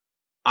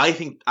 I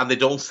think, and they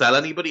don't sell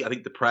anybody, I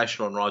think the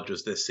pressure on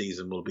Rodgers this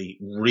season will be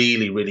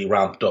really, really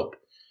ramped up.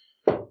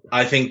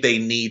 I think they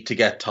need to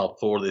get top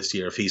four this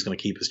year if he's going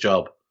to keep his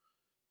job,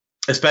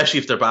 especially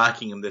if they're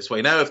backing him this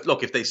way. Now,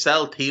 if they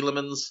sell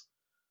Tielemans,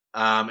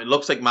 it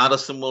looks like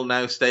Maddison will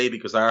now stay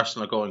because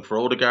Arsenal are going for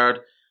Odegaard.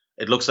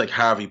 It looks like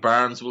Harvey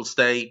Barnes will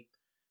stay.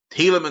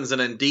 Tielemans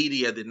and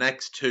Ndidi are the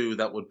next two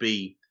that would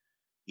be,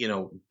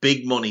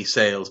 big money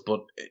sales,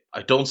 but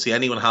I don't see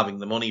anyone having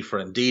the money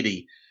for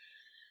Ndidi.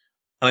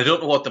 And I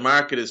don't know what the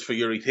market is for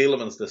Yuri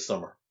Tielemans this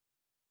summer.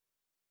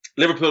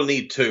 Liverpool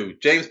need two.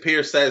 James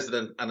Pearce says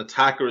that an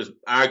attacker is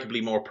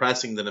arguably more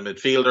pressing than a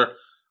midfielder.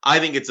 I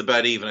think it's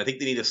about even. I think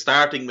they need a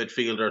starting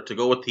midfielder to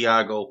go with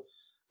Thiago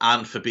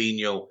and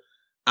Fabinho,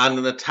 and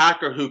an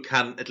attacker who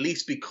can at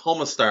least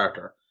become a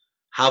starter,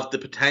 have the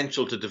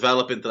potential to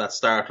develop into that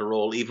starter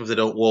role, even if they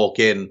don't walk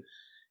in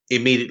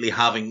immediately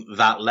having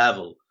that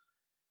level.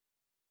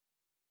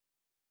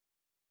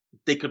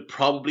 They could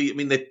probably,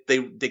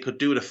 they could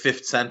do it a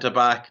fifth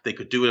centre-back. They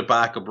could do it a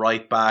backup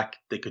right-back.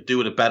 They could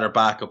do it a better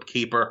backup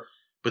keeper.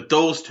 But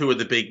those two are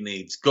the big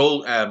needs.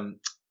 An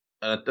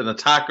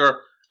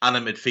attacker and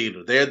a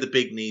midfielder. They're the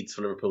big needs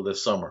for Liverpool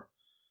this summer.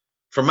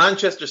 For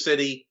Manchester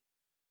City,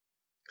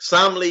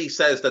 Sam Lee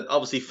says that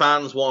obviously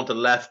fans want a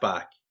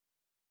left-back.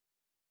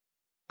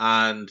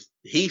 And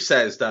he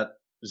says that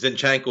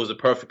Zinchenko is a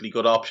perfectly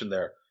good option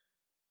there.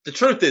 The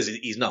truth is,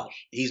 he's not.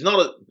 He's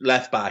not a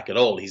left-back at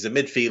all. He's a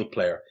midfield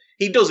player.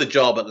 He does a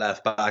job at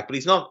left back, but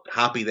he's not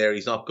happy there.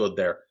 He's not good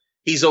there.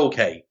 He's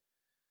okay.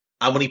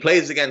 And when he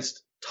plays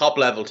against top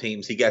level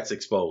teams, he gets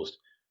exposed.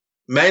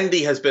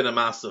 Mendy has been a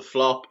massive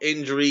flop.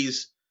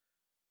 Injuries.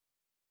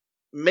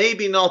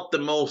 Maybe not the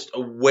most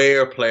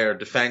aware player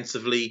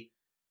defensively.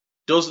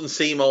 Doesn't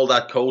seem all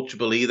that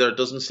coachable either.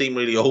 Doesn't seem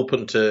really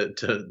open to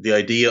the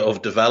idea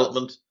of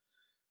development.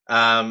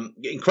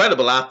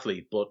 Incredible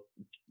athlete, but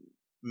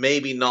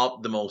maybe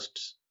not the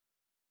most...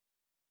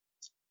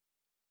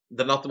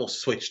 They're not the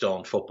most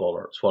switched-on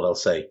footballer, is what I'll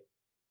say.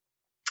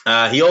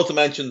 He also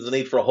mentions the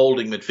need for a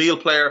holding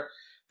midfield player.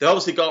 They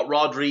obviously got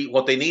Rodri.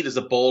 What they need is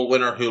a ball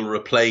winner who'll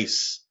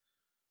replace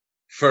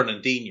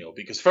Fernandinho,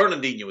 because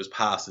Fernandinho is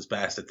past his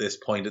best at this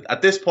point.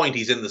 At this point,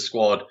 he's in the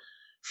squad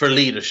for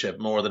leadership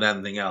more than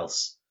anything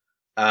else.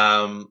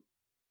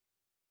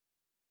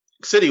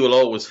 City will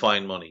always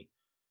find money.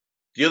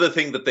 The other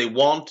thing that they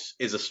want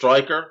is a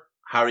striker.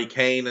 Harry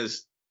Kane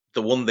is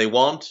the one they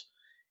want.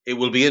 It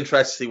will be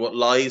interesting to see what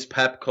lies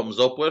Pep comes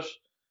up with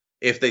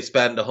if they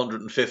spend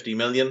 150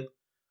 million.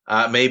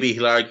 Maybe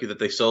he'll argue that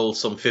they sold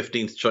some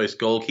 15th choice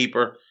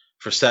goalkeeper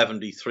for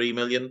 73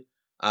 million,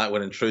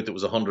 when in truth it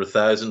was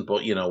 100,000.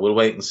 But, we'll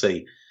wait and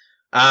see.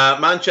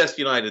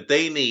 Manchester United,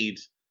 they need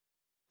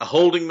a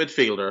holding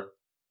midfielder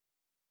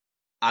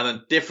and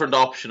a different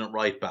option at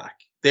right back.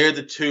 They're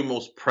the two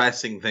most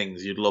pressing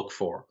things you'd look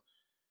for.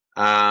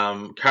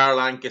 Karl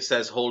Anke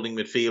says holding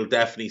midfield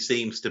definitely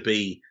seems to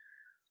be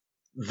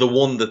the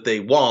one that they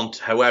want.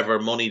 However,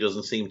 money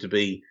doesn't seem to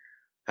be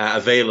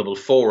available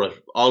for it.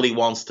 Ollie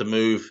wants to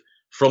move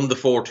from the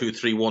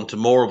 4-2-3-1 to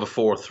more of a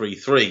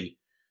 4-3-3.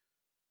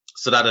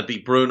 So that'd be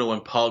Bruno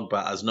and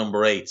Pogba as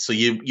number 8. So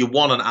you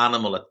want an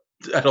animal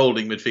at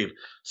holding midfield.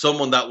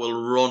 Someone that will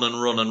run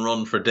and run and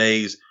run for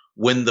days,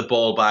 win the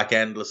ball back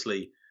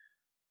endlessly.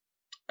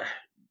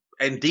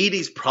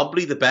 Ndidi's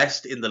probably the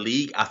best in the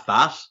league at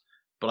that,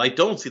 but I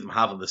don't see them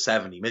having the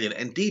 70 million.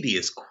 Ndidi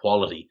is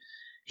quality.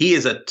 He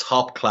is a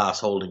top-class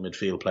holding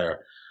midfield player.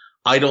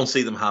 I don't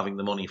see them having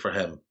the money for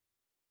him.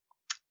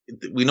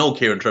 We know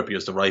Kieran Trippier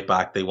is the right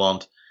back they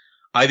want.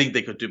 I think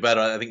they could do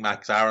better. I think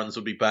Max Aarons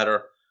would be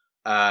better.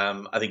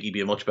 I think he'd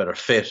be a much better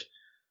fit.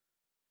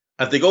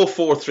 If they go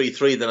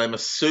 4-3-3, then I'm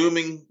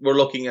assuming we're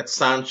looking at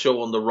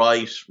Sancho on the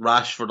right,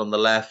 Rashford on the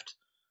left,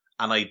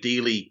 and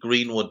ideally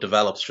Greenwood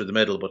develops through the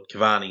middle, but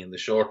Cavani in the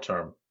short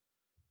term.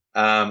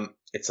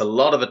 It's a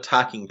lot of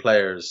attacking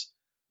players,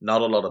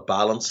 not a lot of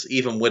balance.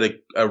 Even with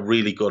a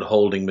really good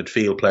holding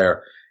midfield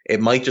player, it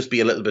might just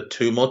be a little bit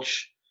too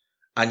much,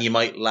 and you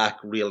might lack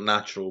real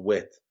natural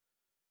width.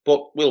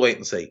 But we'll wait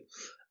and see.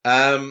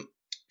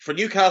 For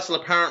Newcastle,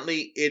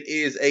 apparently it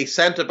is a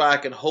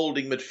centre-back and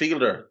holding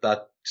midfielder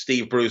that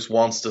Steve Bruce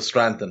wants to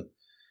strengthen.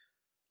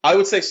 I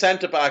would say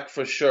centre-back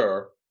for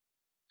sure.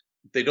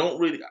 They don't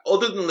really,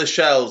 other than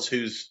Lascelles,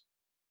 who's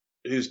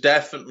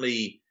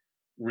definitely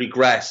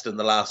regressed in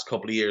the last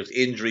couple of years.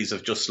 Injuries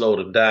have just slowed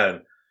him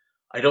down.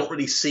 I don't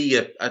really see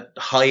a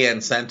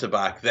high-end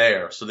centre-back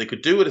there. So they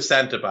could do with a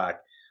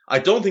centre-back. I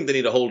don't think they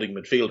need a holding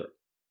midfielder.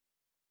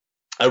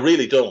 I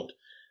really don't.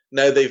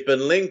 Now, they've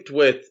been linked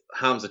with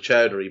Hamza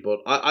Chowdhury,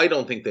 but I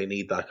don't think they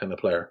need that kind of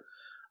player.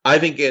 I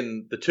think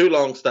in the two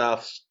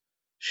Longstaffs,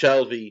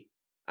 Shelvey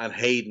and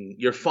Hayden,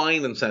 you're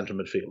fine in centre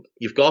midfield.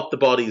 You've got the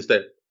bodies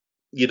there.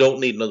 You don't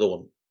need another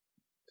one.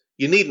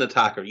 You need an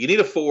attacker. You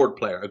need a forward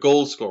player, a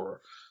goal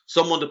scorer,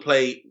 someone to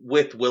play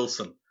with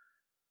Wilson,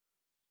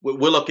 with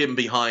Willock in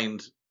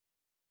behind,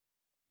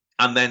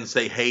 and then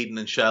say Hayden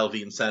and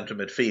Shelvey in centre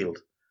midfield.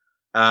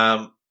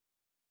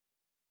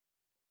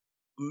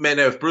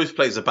 Now, if Bruce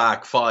plays a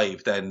back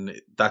 5, then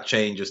that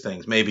changes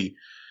things. Maybe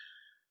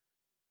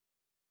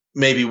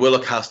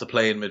Willock has to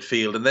play in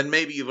midfield, and then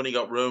maybe you've only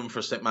got room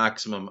for St.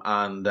 Maximum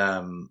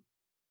and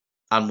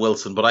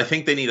Wilson. But I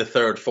think they need a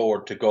third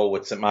forward to go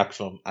with St.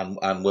 Maximum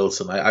and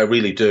Wilson. I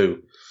really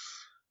do.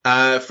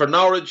 For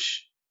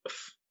Norwich,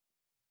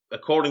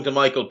 according to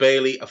Michael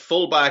Bailey, a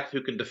fullback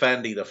who can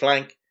defend either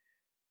flank,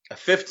 a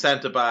fifth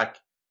centre-back,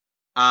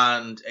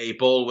 and a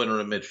ball winner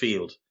in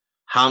midfield.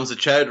 Hamza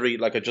Chowdhury,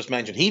 like I just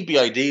mentioned, he'd be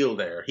ideal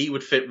there. He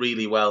would fit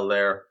really well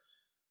there.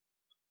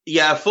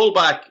 Yeah,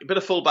 fullback, a bit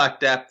of fullback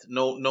depth,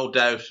 no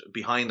doubt,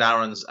 behind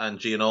Aarons and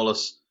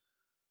Giannoulis.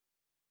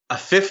 A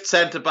fifth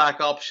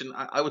centre-back option,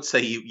 I would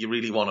say you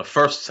really want a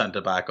first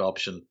centre-back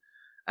option.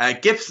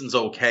 Gibson's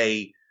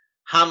okay,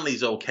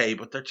 Hanley's okay,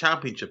 but they're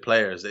championship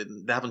players. They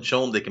haven't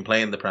shown they can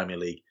play in the Premier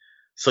League.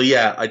 So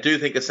yeah, I do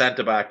think a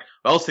centre-back.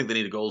 I also think they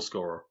need a goal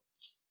scorer.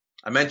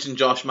 I mentioned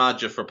Josh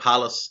Madja for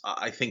Palace.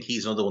 I think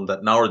he's another one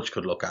that Norwich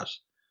could look at.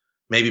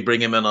 Maybe bring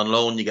him in on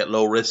loan, you get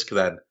low risk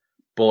then.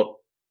 But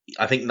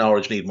I think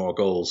Norwich need more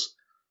goals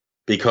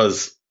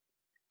because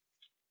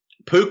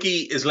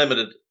Pukki is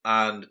limited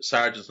and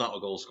Sargent's not a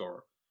goal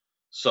scorer.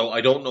 So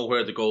I don't know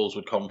where the goals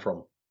would come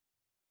from.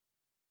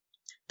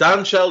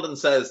 Dan Sheldon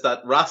says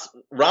that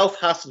Ralph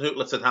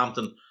Hasenhüttl at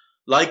Southampton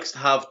likes to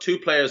have 2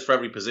 players for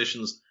every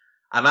positions,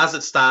 and as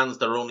it stands,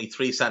 there are only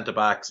 3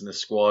 centre-backs in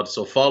his squad.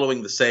 So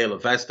following the sale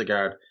of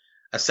Vestergaard,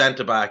 a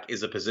centre-back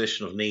is a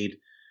position of need.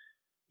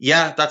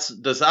 Yeah,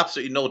 there's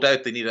absolutely no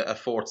doubt they need a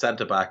fourth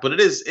centre-back, but it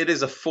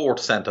is a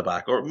fourth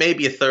centre-back, or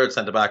maybe a third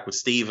centre-back with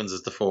Stevens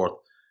as the fourth.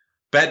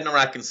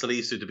 Bednarak and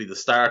Salisu to be the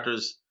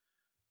starters.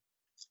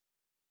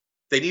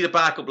 They need a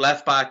backup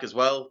left-back as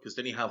well, because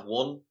then you have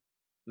one.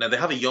 Now, they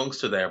have a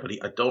youngster there, but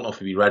I don't know if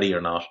he'll be ready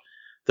or not.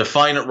 They're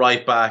fine at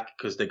right-back,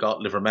 because they got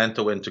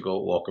Livramento in to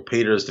go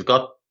Walker-Peters. They've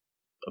got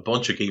a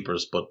bunch of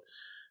keepers, but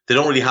they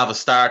don't really have a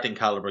starting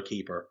caliber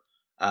keeper.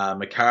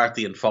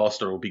 McCarthy and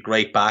Foster will be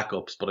great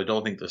backups, but I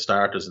don't think they're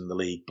starters in the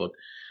league. But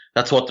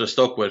that's what they're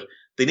stuck with.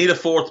 They need a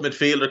fourth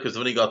midfielder because they've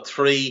only got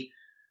 3,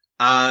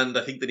 and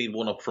I think they need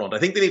one up front. I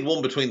think they need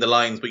one between the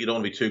lines, but you don't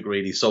want to be too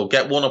greedy. So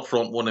get one up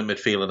front, one in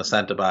midfield, and a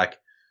centre back.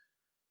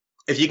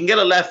 If you can get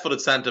a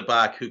left-footed centre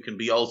back who can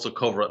be also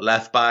cover at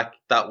left back,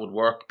 that would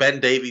work. Ben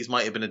Davies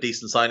might have been a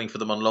decent signing for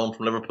them on loan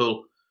from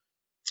Liverpool,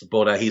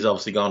 but he's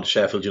obviously gone to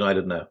Sheffield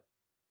United now.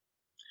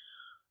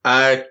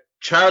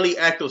 Charlie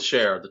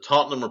Eccleshare, the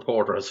Tottenham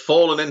reporter, has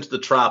fallen into the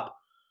trap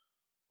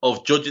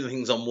of judging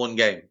things on one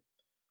game.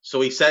 So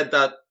he said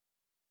that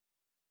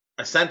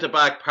a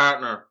centre-back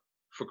partner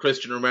for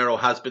Christian Romero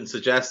has been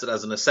suggested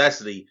as a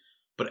necessity,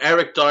 but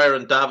Eric Dyer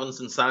and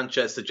Davinson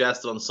Sanchez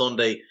suggested on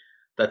Sunday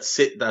that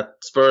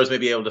Spurs may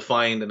be able to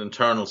find an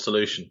internal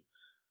solution.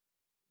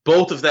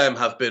 Both of them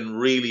have been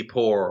really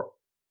poor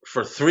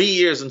for 3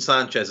 years in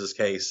Sanchez's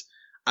case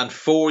and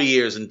 4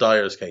 years in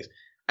Dyer's case.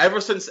 Ever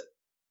since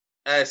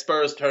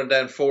Spurs turned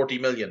down 40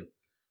 million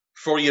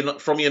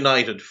from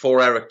United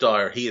for Eric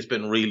Dyer, he has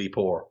been really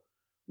poor.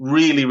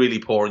 Really, really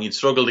poor, and you'd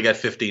struggle to get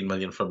 15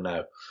 million from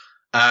now.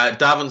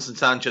 Davinson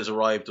Sanchez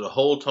arrived with a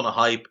whole ton of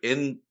hype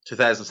in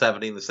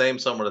 2017, the same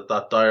summer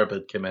that Dyer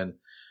bid came in,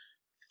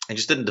 and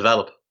just didn't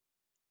develop.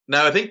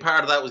 Now, I think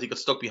part of that was he got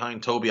stuck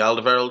behind Toby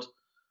Alderweireld,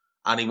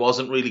 and he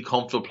wasn't really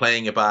comfortable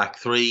playing a back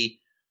three,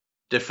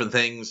 different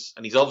things,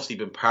 and he's obviously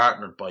been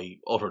partnered by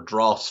utter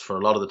dross for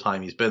a lot of the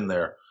time he's been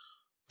there,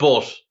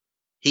 but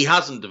he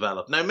hasn't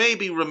developed. Now,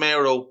 maybe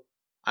Romero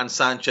and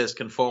Sanchez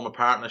can form a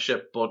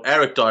partnership, but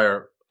Eric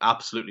Dyer,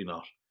 absolutely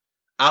not.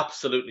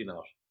 Absolutely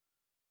not.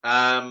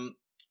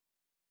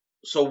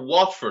 So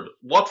Watford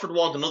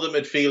want another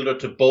midfielder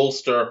to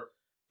bolster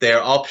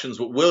their options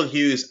with Will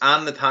Hughes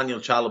and Nathaniel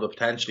Chalobah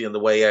potentially on the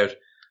way out,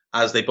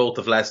 as they both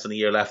have less than a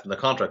year left in their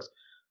contracts.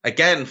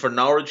 Again, for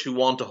Norwich, who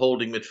want a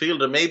holding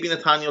midfielder, maybe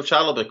Nathaniel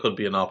Chalobah could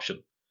be an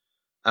option.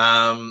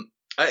 A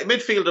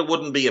midfielder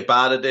wouldn't be a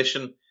bad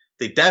addition.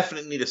 They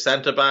definitely need a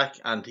centre-back,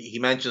 and he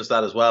mentions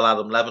that as well,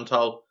 Adam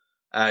Leventhal.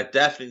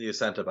 Definitely need a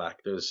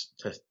centre-back. There's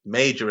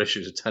major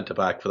issues at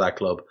centre-back for that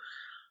club.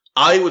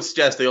 I would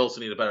suggest they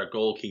also need a better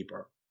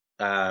goalkeeper,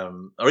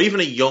 or even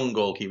a young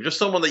goalkeeper, just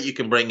someone that you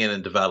can bring in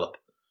and develop.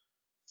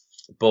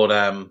 But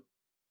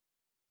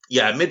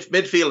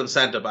midfield and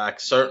centre-back,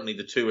 certainly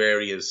the two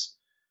areas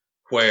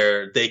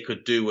where they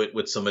could do it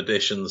with some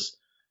additions.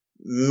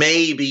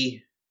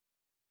 Maybe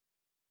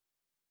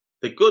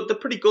they're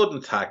pretty good in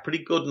attack,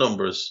 pretty good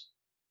numbers.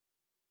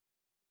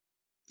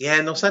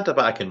 Yeah, no,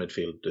 centre-back and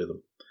midfield do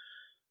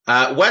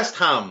them. West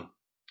Ham.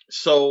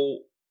 So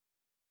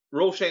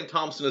Roshane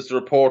Thompson is the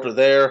reporter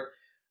there,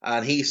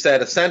 and he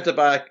said a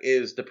centre-back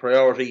is the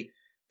priority.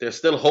 They're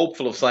still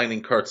hopeful of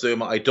signing Kurt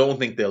Zouma. I don't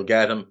think they'll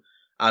get him.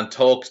 And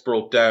talks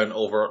broke down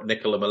over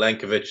Nikola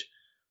Milenkovic.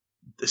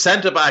 The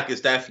centre-back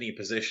is definitely a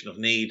position of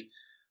need.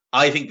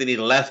 I think they need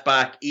a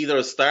left-back, either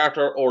a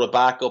starter or a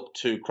backup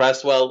to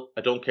Cresswell.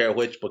 I don't care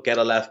which, but get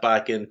a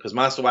left-back in, because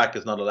Masuak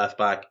is not a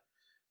left-back.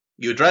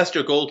 You addressed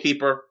your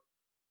goalkeeper.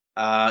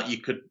 You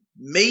could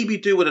maybe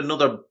do with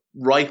another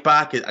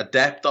right-back, a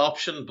depth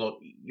option, but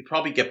you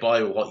probably get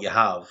by with what you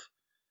have.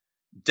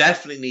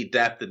 Definitely need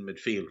depth in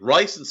midfield.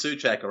 Rice and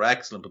Souček are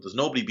excellent, but there's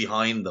nobody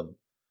behind them.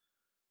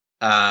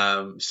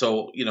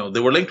 So, they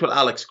were linked with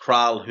Alex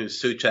Kral,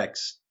 who's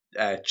Souček's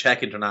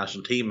Czech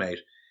international teammate.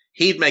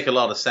 He'd make a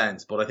lot of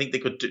sense, but I think they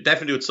could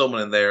definitely do with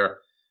someone in there.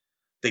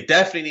 They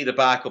definitely need a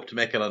backup to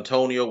Mikel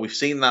Antonio. We've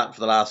seen that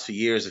for the last few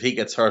years. If he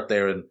gets hurt,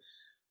 they're in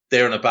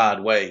a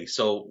bad way.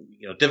 So,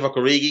 Divock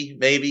Origi,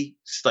 maybe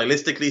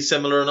stylistically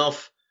similar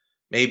enough.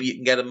 Maybe you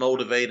can get him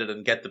motivated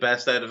and get the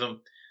best out of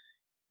him.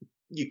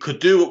 You could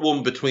do it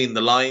one between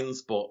the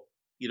lines, but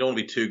you don't want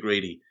to be too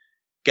greedy.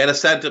 Get a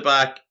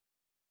centre-back,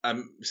 a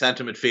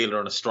centre midfielder,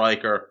 and a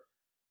striker.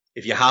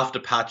 If you have to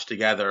patch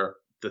together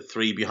the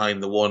three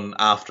behind the one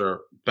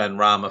after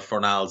Benrahma,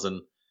 Fornals,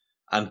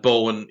 and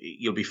Bowen,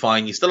 you'll be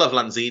fine. You still have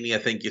Lanzini, I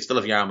think. You still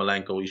have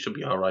Yarmolenko. You should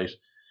be all right.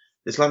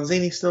 Is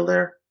Lanzini still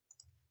there?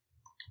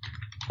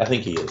 I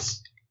think he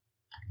is.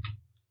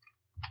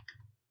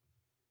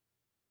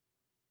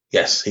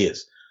 Yes, he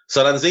is.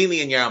 So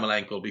Lanzini and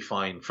Yarmolenko will be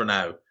fine for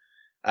now.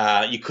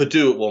 You could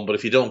do it one, but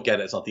if you don't get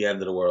it, it's not the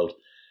end of the world.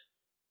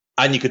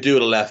 And you could do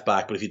it a left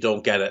back, but if you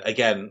don't get it,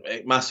 again,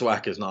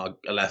 Masuak is not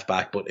a left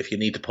back, but if you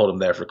need to put him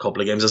there for a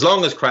couple of games, as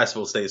long as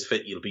Cresswell stays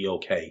fit, you'll be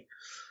okay.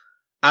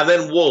 And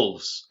then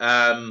Wolves.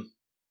 The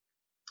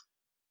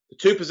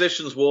two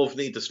positions Wolves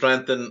need to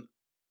strengthen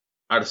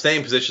are the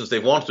same positions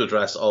they've wanted to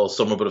address all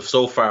summer, but have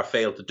so far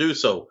failed to do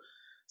so,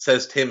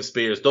 says Tim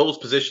Spears. Those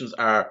positions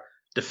are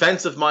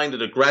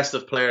defensive-minded,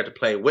 aggressive player to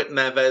play with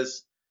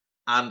Neves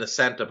and a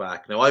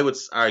centre-back. Now, I would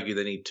argue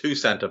they need two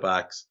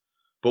centre-backs,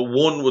 but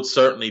one would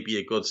certainly be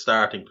a good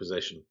starting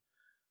position.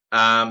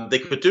 They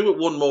could do it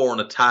one more on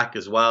attack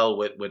as well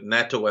with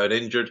Neto out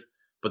injured,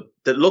 but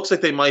it looks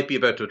like they might be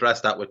about to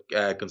address that with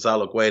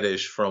Gonzalo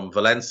Guedes from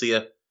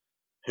Valencia,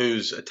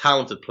 who's a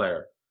talented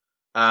player.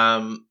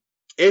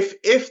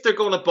 If they're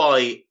going to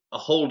buy a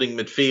holding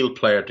midfield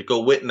player to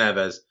go with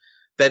Neves,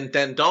 then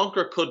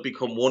Donker could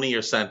become one of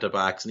your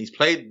centre-backs, and he's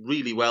played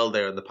really well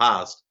there in the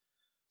past.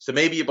 So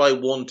maybe you buy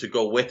one to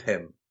go with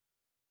him.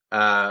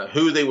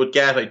 Who they would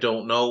get, I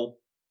don't know.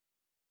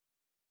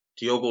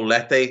 Diogo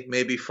Leite,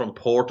 maybe from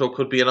Porto,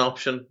 could be an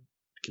option.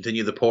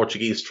 Continue the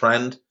Portuguese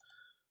trend.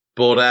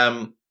 But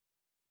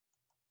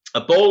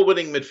a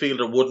ball-winning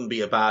midfielder wouldn't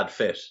be a bad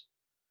fit.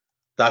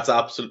 That's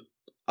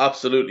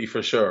absolutely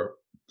for sure.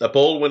 A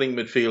ball-winning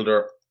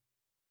midfielder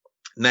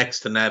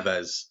next to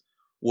Neves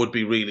would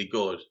be really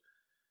good.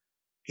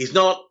 He's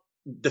not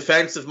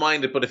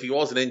defensive-minded, but if he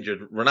wasn't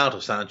injured, Renato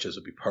Sanchez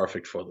would be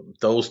perfect for them.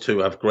 Those two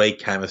have great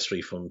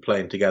chemistry from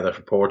playing together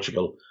for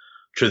Portugal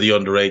through the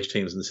underage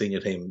teams and the senior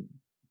team.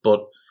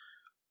 But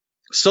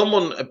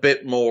someone a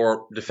bit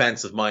more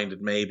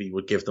defensive-minded maybe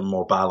would give them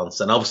more balance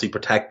and obviously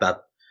protect that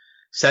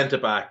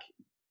centre-back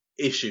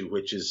issue,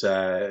 which has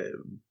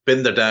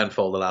been their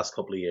downfall the last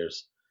couple of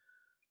years.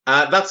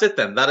 That's it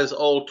then. That is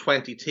all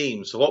 20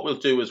 teams. So what we'll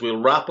do is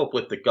we'll wrap up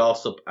with the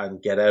gossip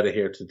and get out of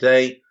here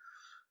today.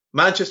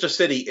 Manchester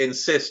City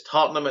insist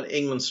Tottenham and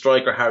England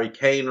striker Harry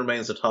Kane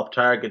remains the top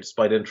target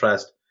despite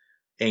interest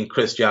in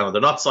Cristiano. They're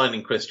not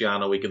signing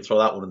Cristiano. We can throw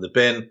that one in the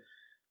bin.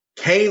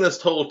 Kane has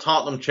told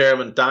Tottenham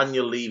chairman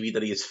Daniel Levy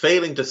that he is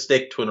failing to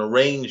stick to an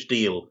arranged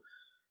deal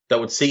that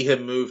would see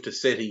him move to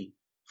City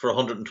for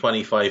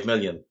 125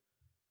 million.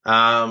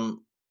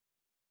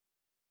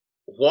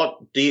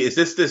 Is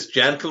this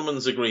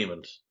gentleman's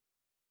agreement?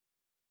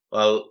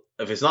 Well,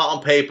 if it's not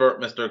on paper,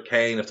 Mr.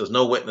 Kane, if there's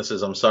no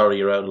witnesses, I'm sorry,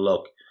 you're out of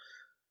luck.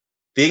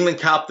 The England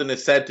captain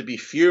is said to be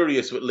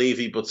furious with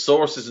Levy, but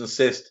sources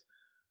insist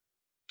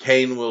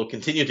Kane will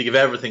continue to give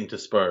everything to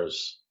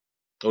Spurs.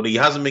 Well, he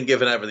hasn't been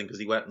given everything because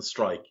he went on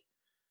strike.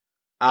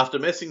 After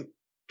missing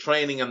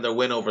training and their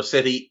win over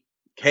City,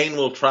 Kane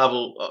will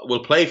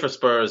play for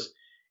Spurs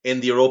in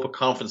the Europa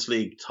Conference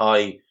League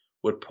tie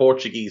with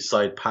Portuguese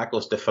side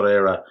Paços de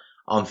Ferreira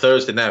on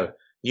Thursday. Now,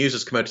 news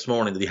has come out this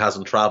morning that he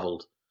hasn't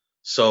travelled.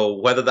 So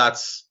whether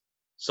that's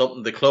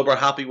something the club are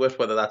happy with,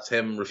 whether that's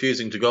him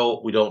refusing to go,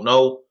 we don't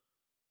know.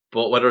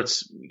 But whether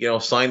it's,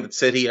 signed that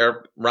City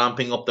are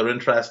ramping up their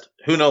interest,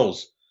 who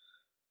knows?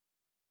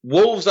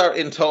 Wolves are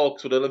in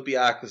talks with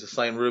Olympiacos to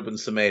sign Ruben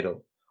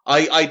Semedo.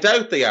 I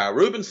doubt they are.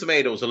 Ruben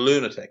Semedo is a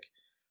lunatic.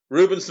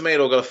 Ruben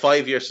Semedo got a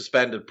 5-year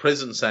suspended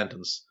prison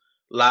sentence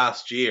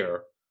last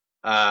year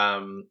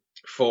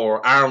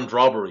for armed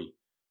robbery.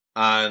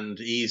 And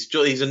he's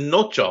a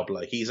nut job.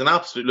 He's an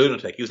absolute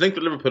lunatic. He was linked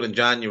with Liverpool in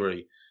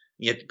January,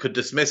 yet could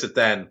dismiss it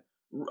then.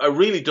 I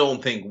really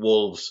don't think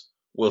Wolves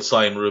will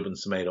sign Ruben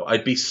Semedo.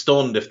 I'd be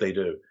stunned if they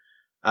do.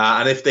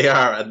 And if they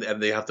are,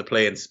 and they have to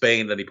play in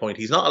Spain at any point,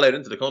 he's not allowed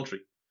into the country.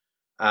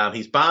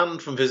 He's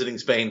banned from visiting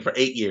Spain for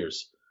 8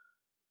 years.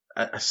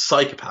 A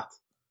psychopath.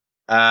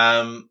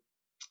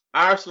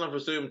 Arsenal have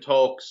resumed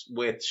talks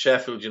with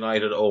Sheffield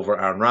United over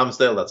Aaron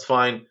Ramsdale. That's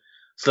fine.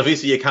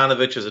 Slavisa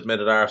Jokanovic has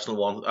admitted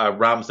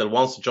Ramsdale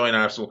wants to join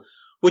Arsenal,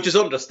 which is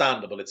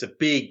understandable. It's a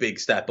big, big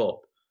step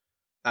up.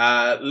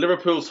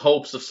 Liverpool's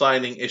hopes of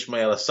signing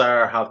Ismail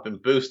Assar have been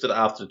boosted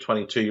after the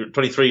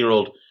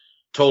 23-year-old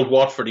told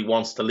Watford he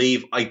wants to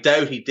leave. I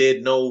doubt he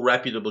did. No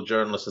reputable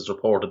journalist has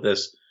reported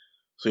this,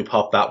 so we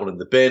popped that one in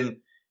the bin.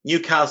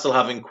 Newcastle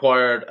have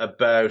inquired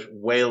about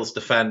Wales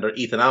defender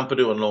Ethan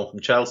Ampadu on loan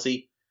from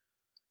Chelsea.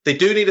 They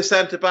do need a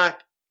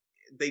centre-back.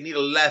 They need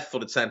a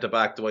left-footed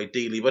centre-back, though,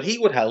 ideally, but he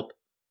would help.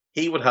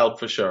 He would help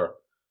for sure.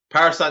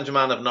 Paris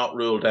Saint-Germain have not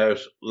ruled out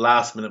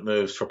last-minute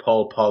moves for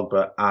Paul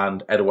Pogba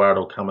and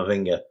Eduardo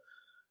Camavinga.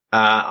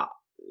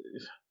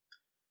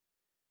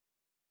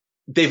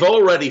 They've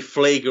already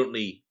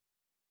flagrantly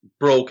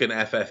broken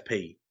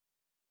FFP.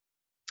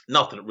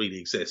 Not that it really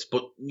exists,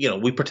 but,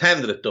 we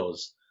pretend that it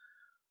does.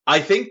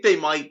 I think they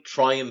might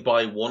try and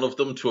buy one of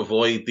them to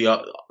avoid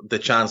the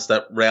chance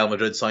that Real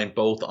Madrid sign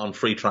both on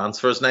free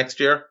transfers next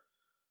year.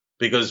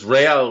 Because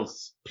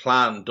Real's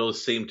plan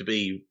does seem to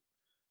be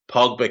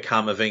Pogba,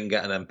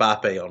 Camavinga and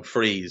Mbappe on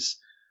frees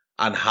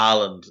and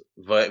Haaland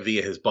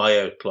via his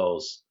buyout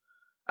clause.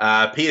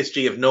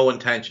 PSG have no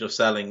intention of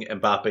selling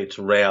Mbappe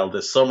to Real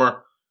this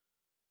summer.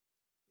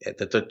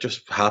 They're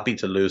just happy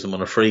to lose him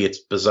on a free. It's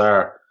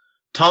bizarre.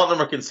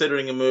 Tottenham are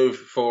considering a move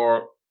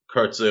for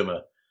Kurt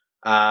Zouma.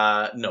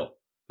 No.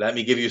 Let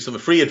me give you some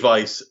free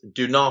advice.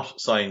 Do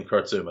not sign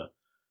Kurt Zouma.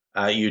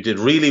 You did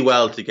really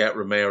well to get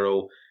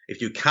Romero.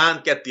 If you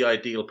can't get the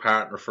ideal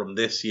partner from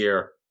this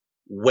year,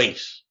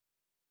 wait.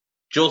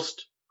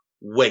 Just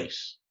wait.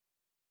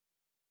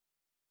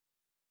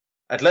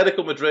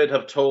 Atletico Madrid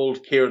have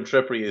told Kieran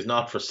Trippier he is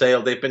not for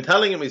sale. They've been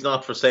telling him he's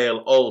not for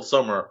sale all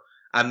summer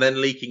and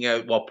then leaking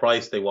out what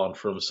price they want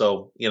for him.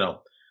 So,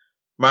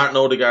 Martin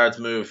Odegaard's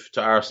move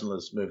to Arsenal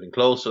is moving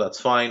closer.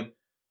 That's fine.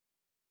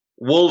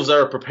 Wolves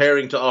are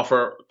preparing to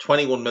offer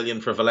 21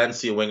 million for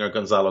Valencia winger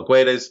Gonzalo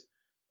Guedes.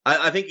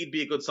 I think he'd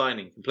be a good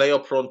signing. Can play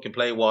up front, can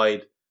play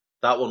wide.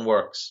 That one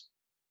works.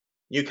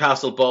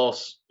 Newcastle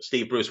boss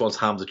Steve Bruce wants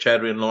Hamza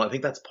Chowdhury on loan. I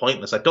think that's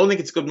pointless. I don't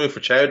think it's a good move for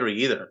Chowdhury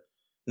either.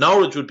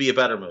 Norwich would be a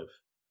better move.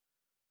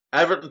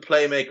 Everton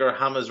playmaker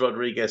James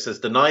Rodriguez has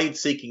denied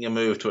seeking a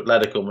move to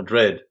Atletico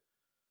Madrid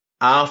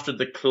after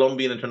the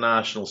Colombian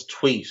international's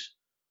tweet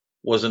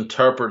was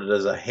interpreted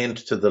as a hint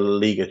to the La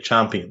Liga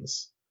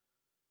champions.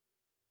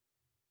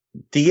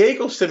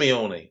 Diego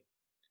Simeone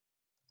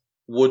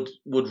would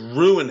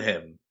ruin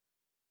him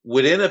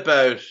within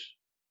about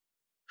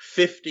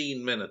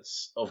 15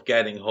 minutes of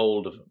getting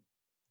hold of him.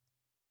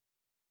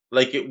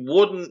 It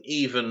wouldn't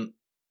even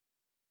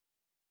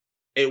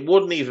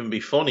be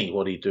funny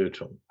what he'd do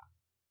to him.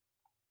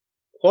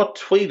 What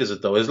tweet is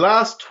it though? His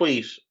last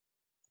tweet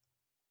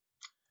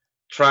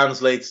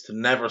translates to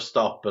never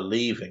stop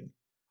believing.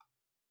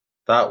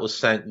 That was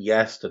sent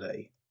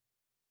yesterday.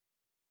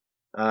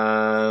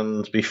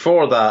 And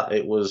before that,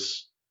 it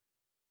was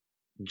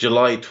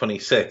July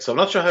 26th. So I'm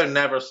not sure how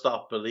never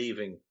stop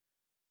believing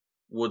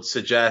would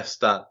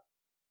suggest that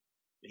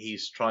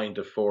he's trying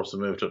to force a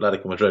move to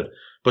Atletico Madrid.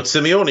 But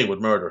Simeone would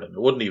murder him. It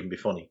wouldn't even be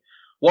funny.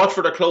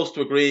 Watford are close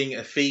to agreeing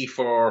a fee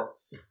for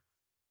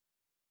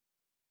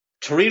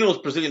Torino's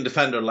Brazilian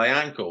defender,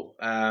 Lyanco.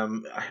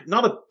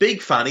 Not a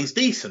big fan. He's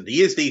decent.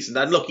 He is decent.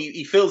 And look,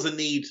 he fills a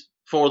need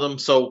for them.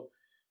 So,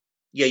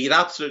 yeah, you'd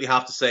absolutely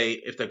have to say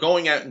if they're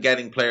going out and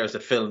getting players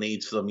that fill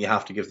needs for them, you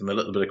have to give them a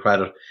little bit of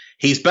credit.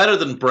 He's better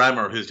than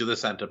Bremer, who's the other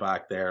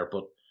centre-back there.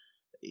 But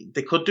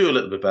they could do a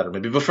little bit better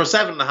maybe. But for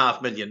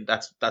 $7.5 million,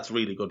 that's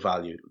really good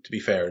value. To be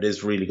fair, it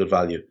is really good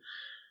value.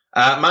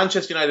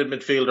 Manchester United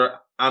midfielder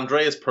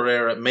Andreas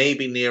Pereira may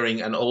be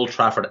nearing an Old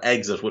Trafford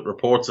exit, with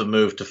reports of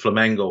move to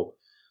Flamengo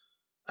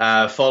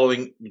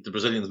following the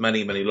Brazilian's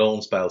many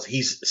loan spells.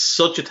 He's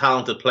such a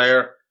talented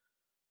player.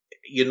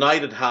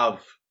 United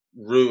have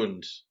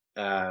ruined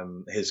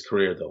his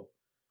career, though.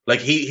 Like,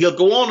 he'll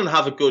go on and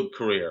have a good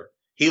career.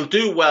 He'll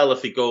do well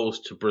if he goes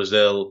to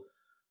Brazil.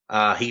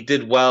 He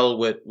did well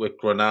with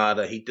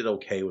Granada. He did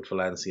okay with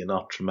Valencia,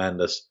 not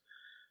tremendous.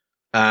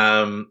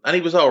 And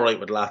he was all right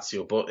with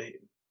Lazio, but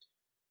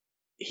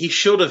he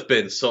should have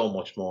been so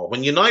much more.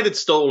 When United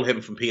stole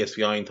him from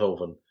PSV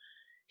Eindhoven,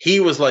 he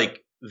was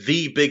like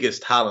the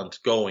biggest talent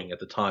going at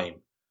the time.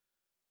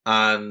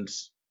 And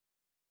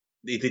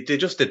they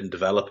just didn't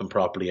develop him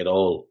properly at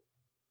all.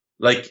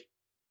 Like,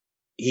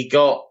 he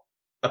got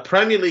a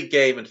Premier League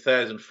game in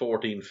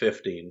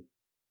 2014-15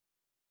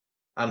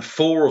 and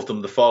 4 of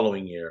them the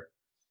following year.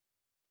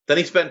 Then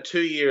he spent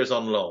 2 years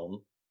on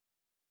loan.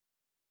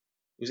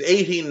 It was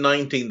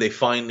 18-19 they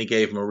finally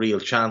gave him a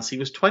real chance. He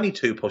was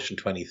 22 pushing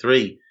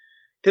 23.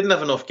 Didn't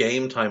have enough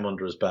game time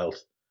under his belt.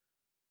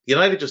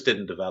 United just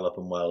didn't develop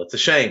him well. It's a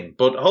shame.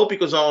 But I hope he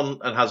goes on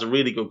and has a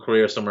really good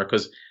career somewhere,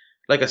 because,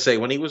 like I say,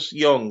 when he was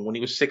young, when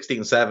he was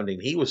 16, 17,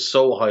 he was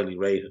so highly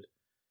rated.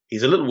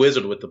 He's a little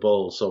wizard with the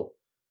ball, so it'd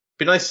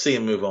be nice to see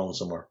him move on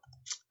somewhere.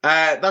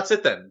 That's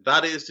it then.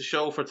 That is the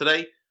show for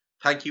today.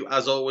 Thank you,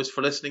 as always,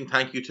 for listening.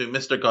 Thank you to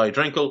Mr. Guy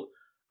Drinkle,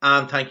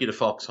 and thank you to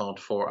Foxhunt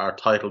for our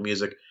title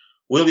music.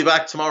 We'll be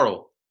back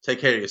tomorrow.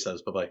 Take care of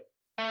yourselves. Bye-bye.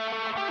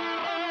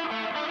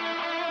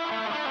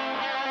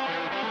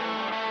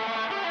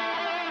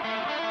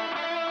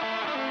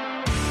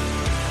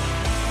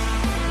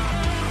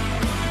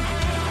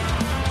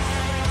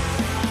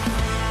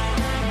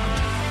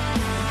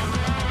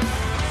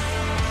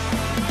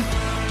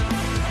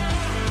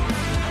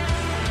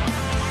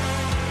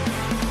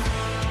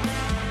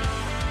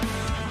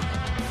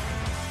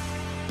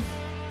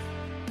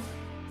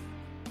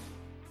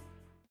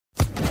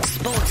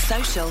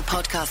 Social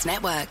Podcast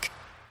Network.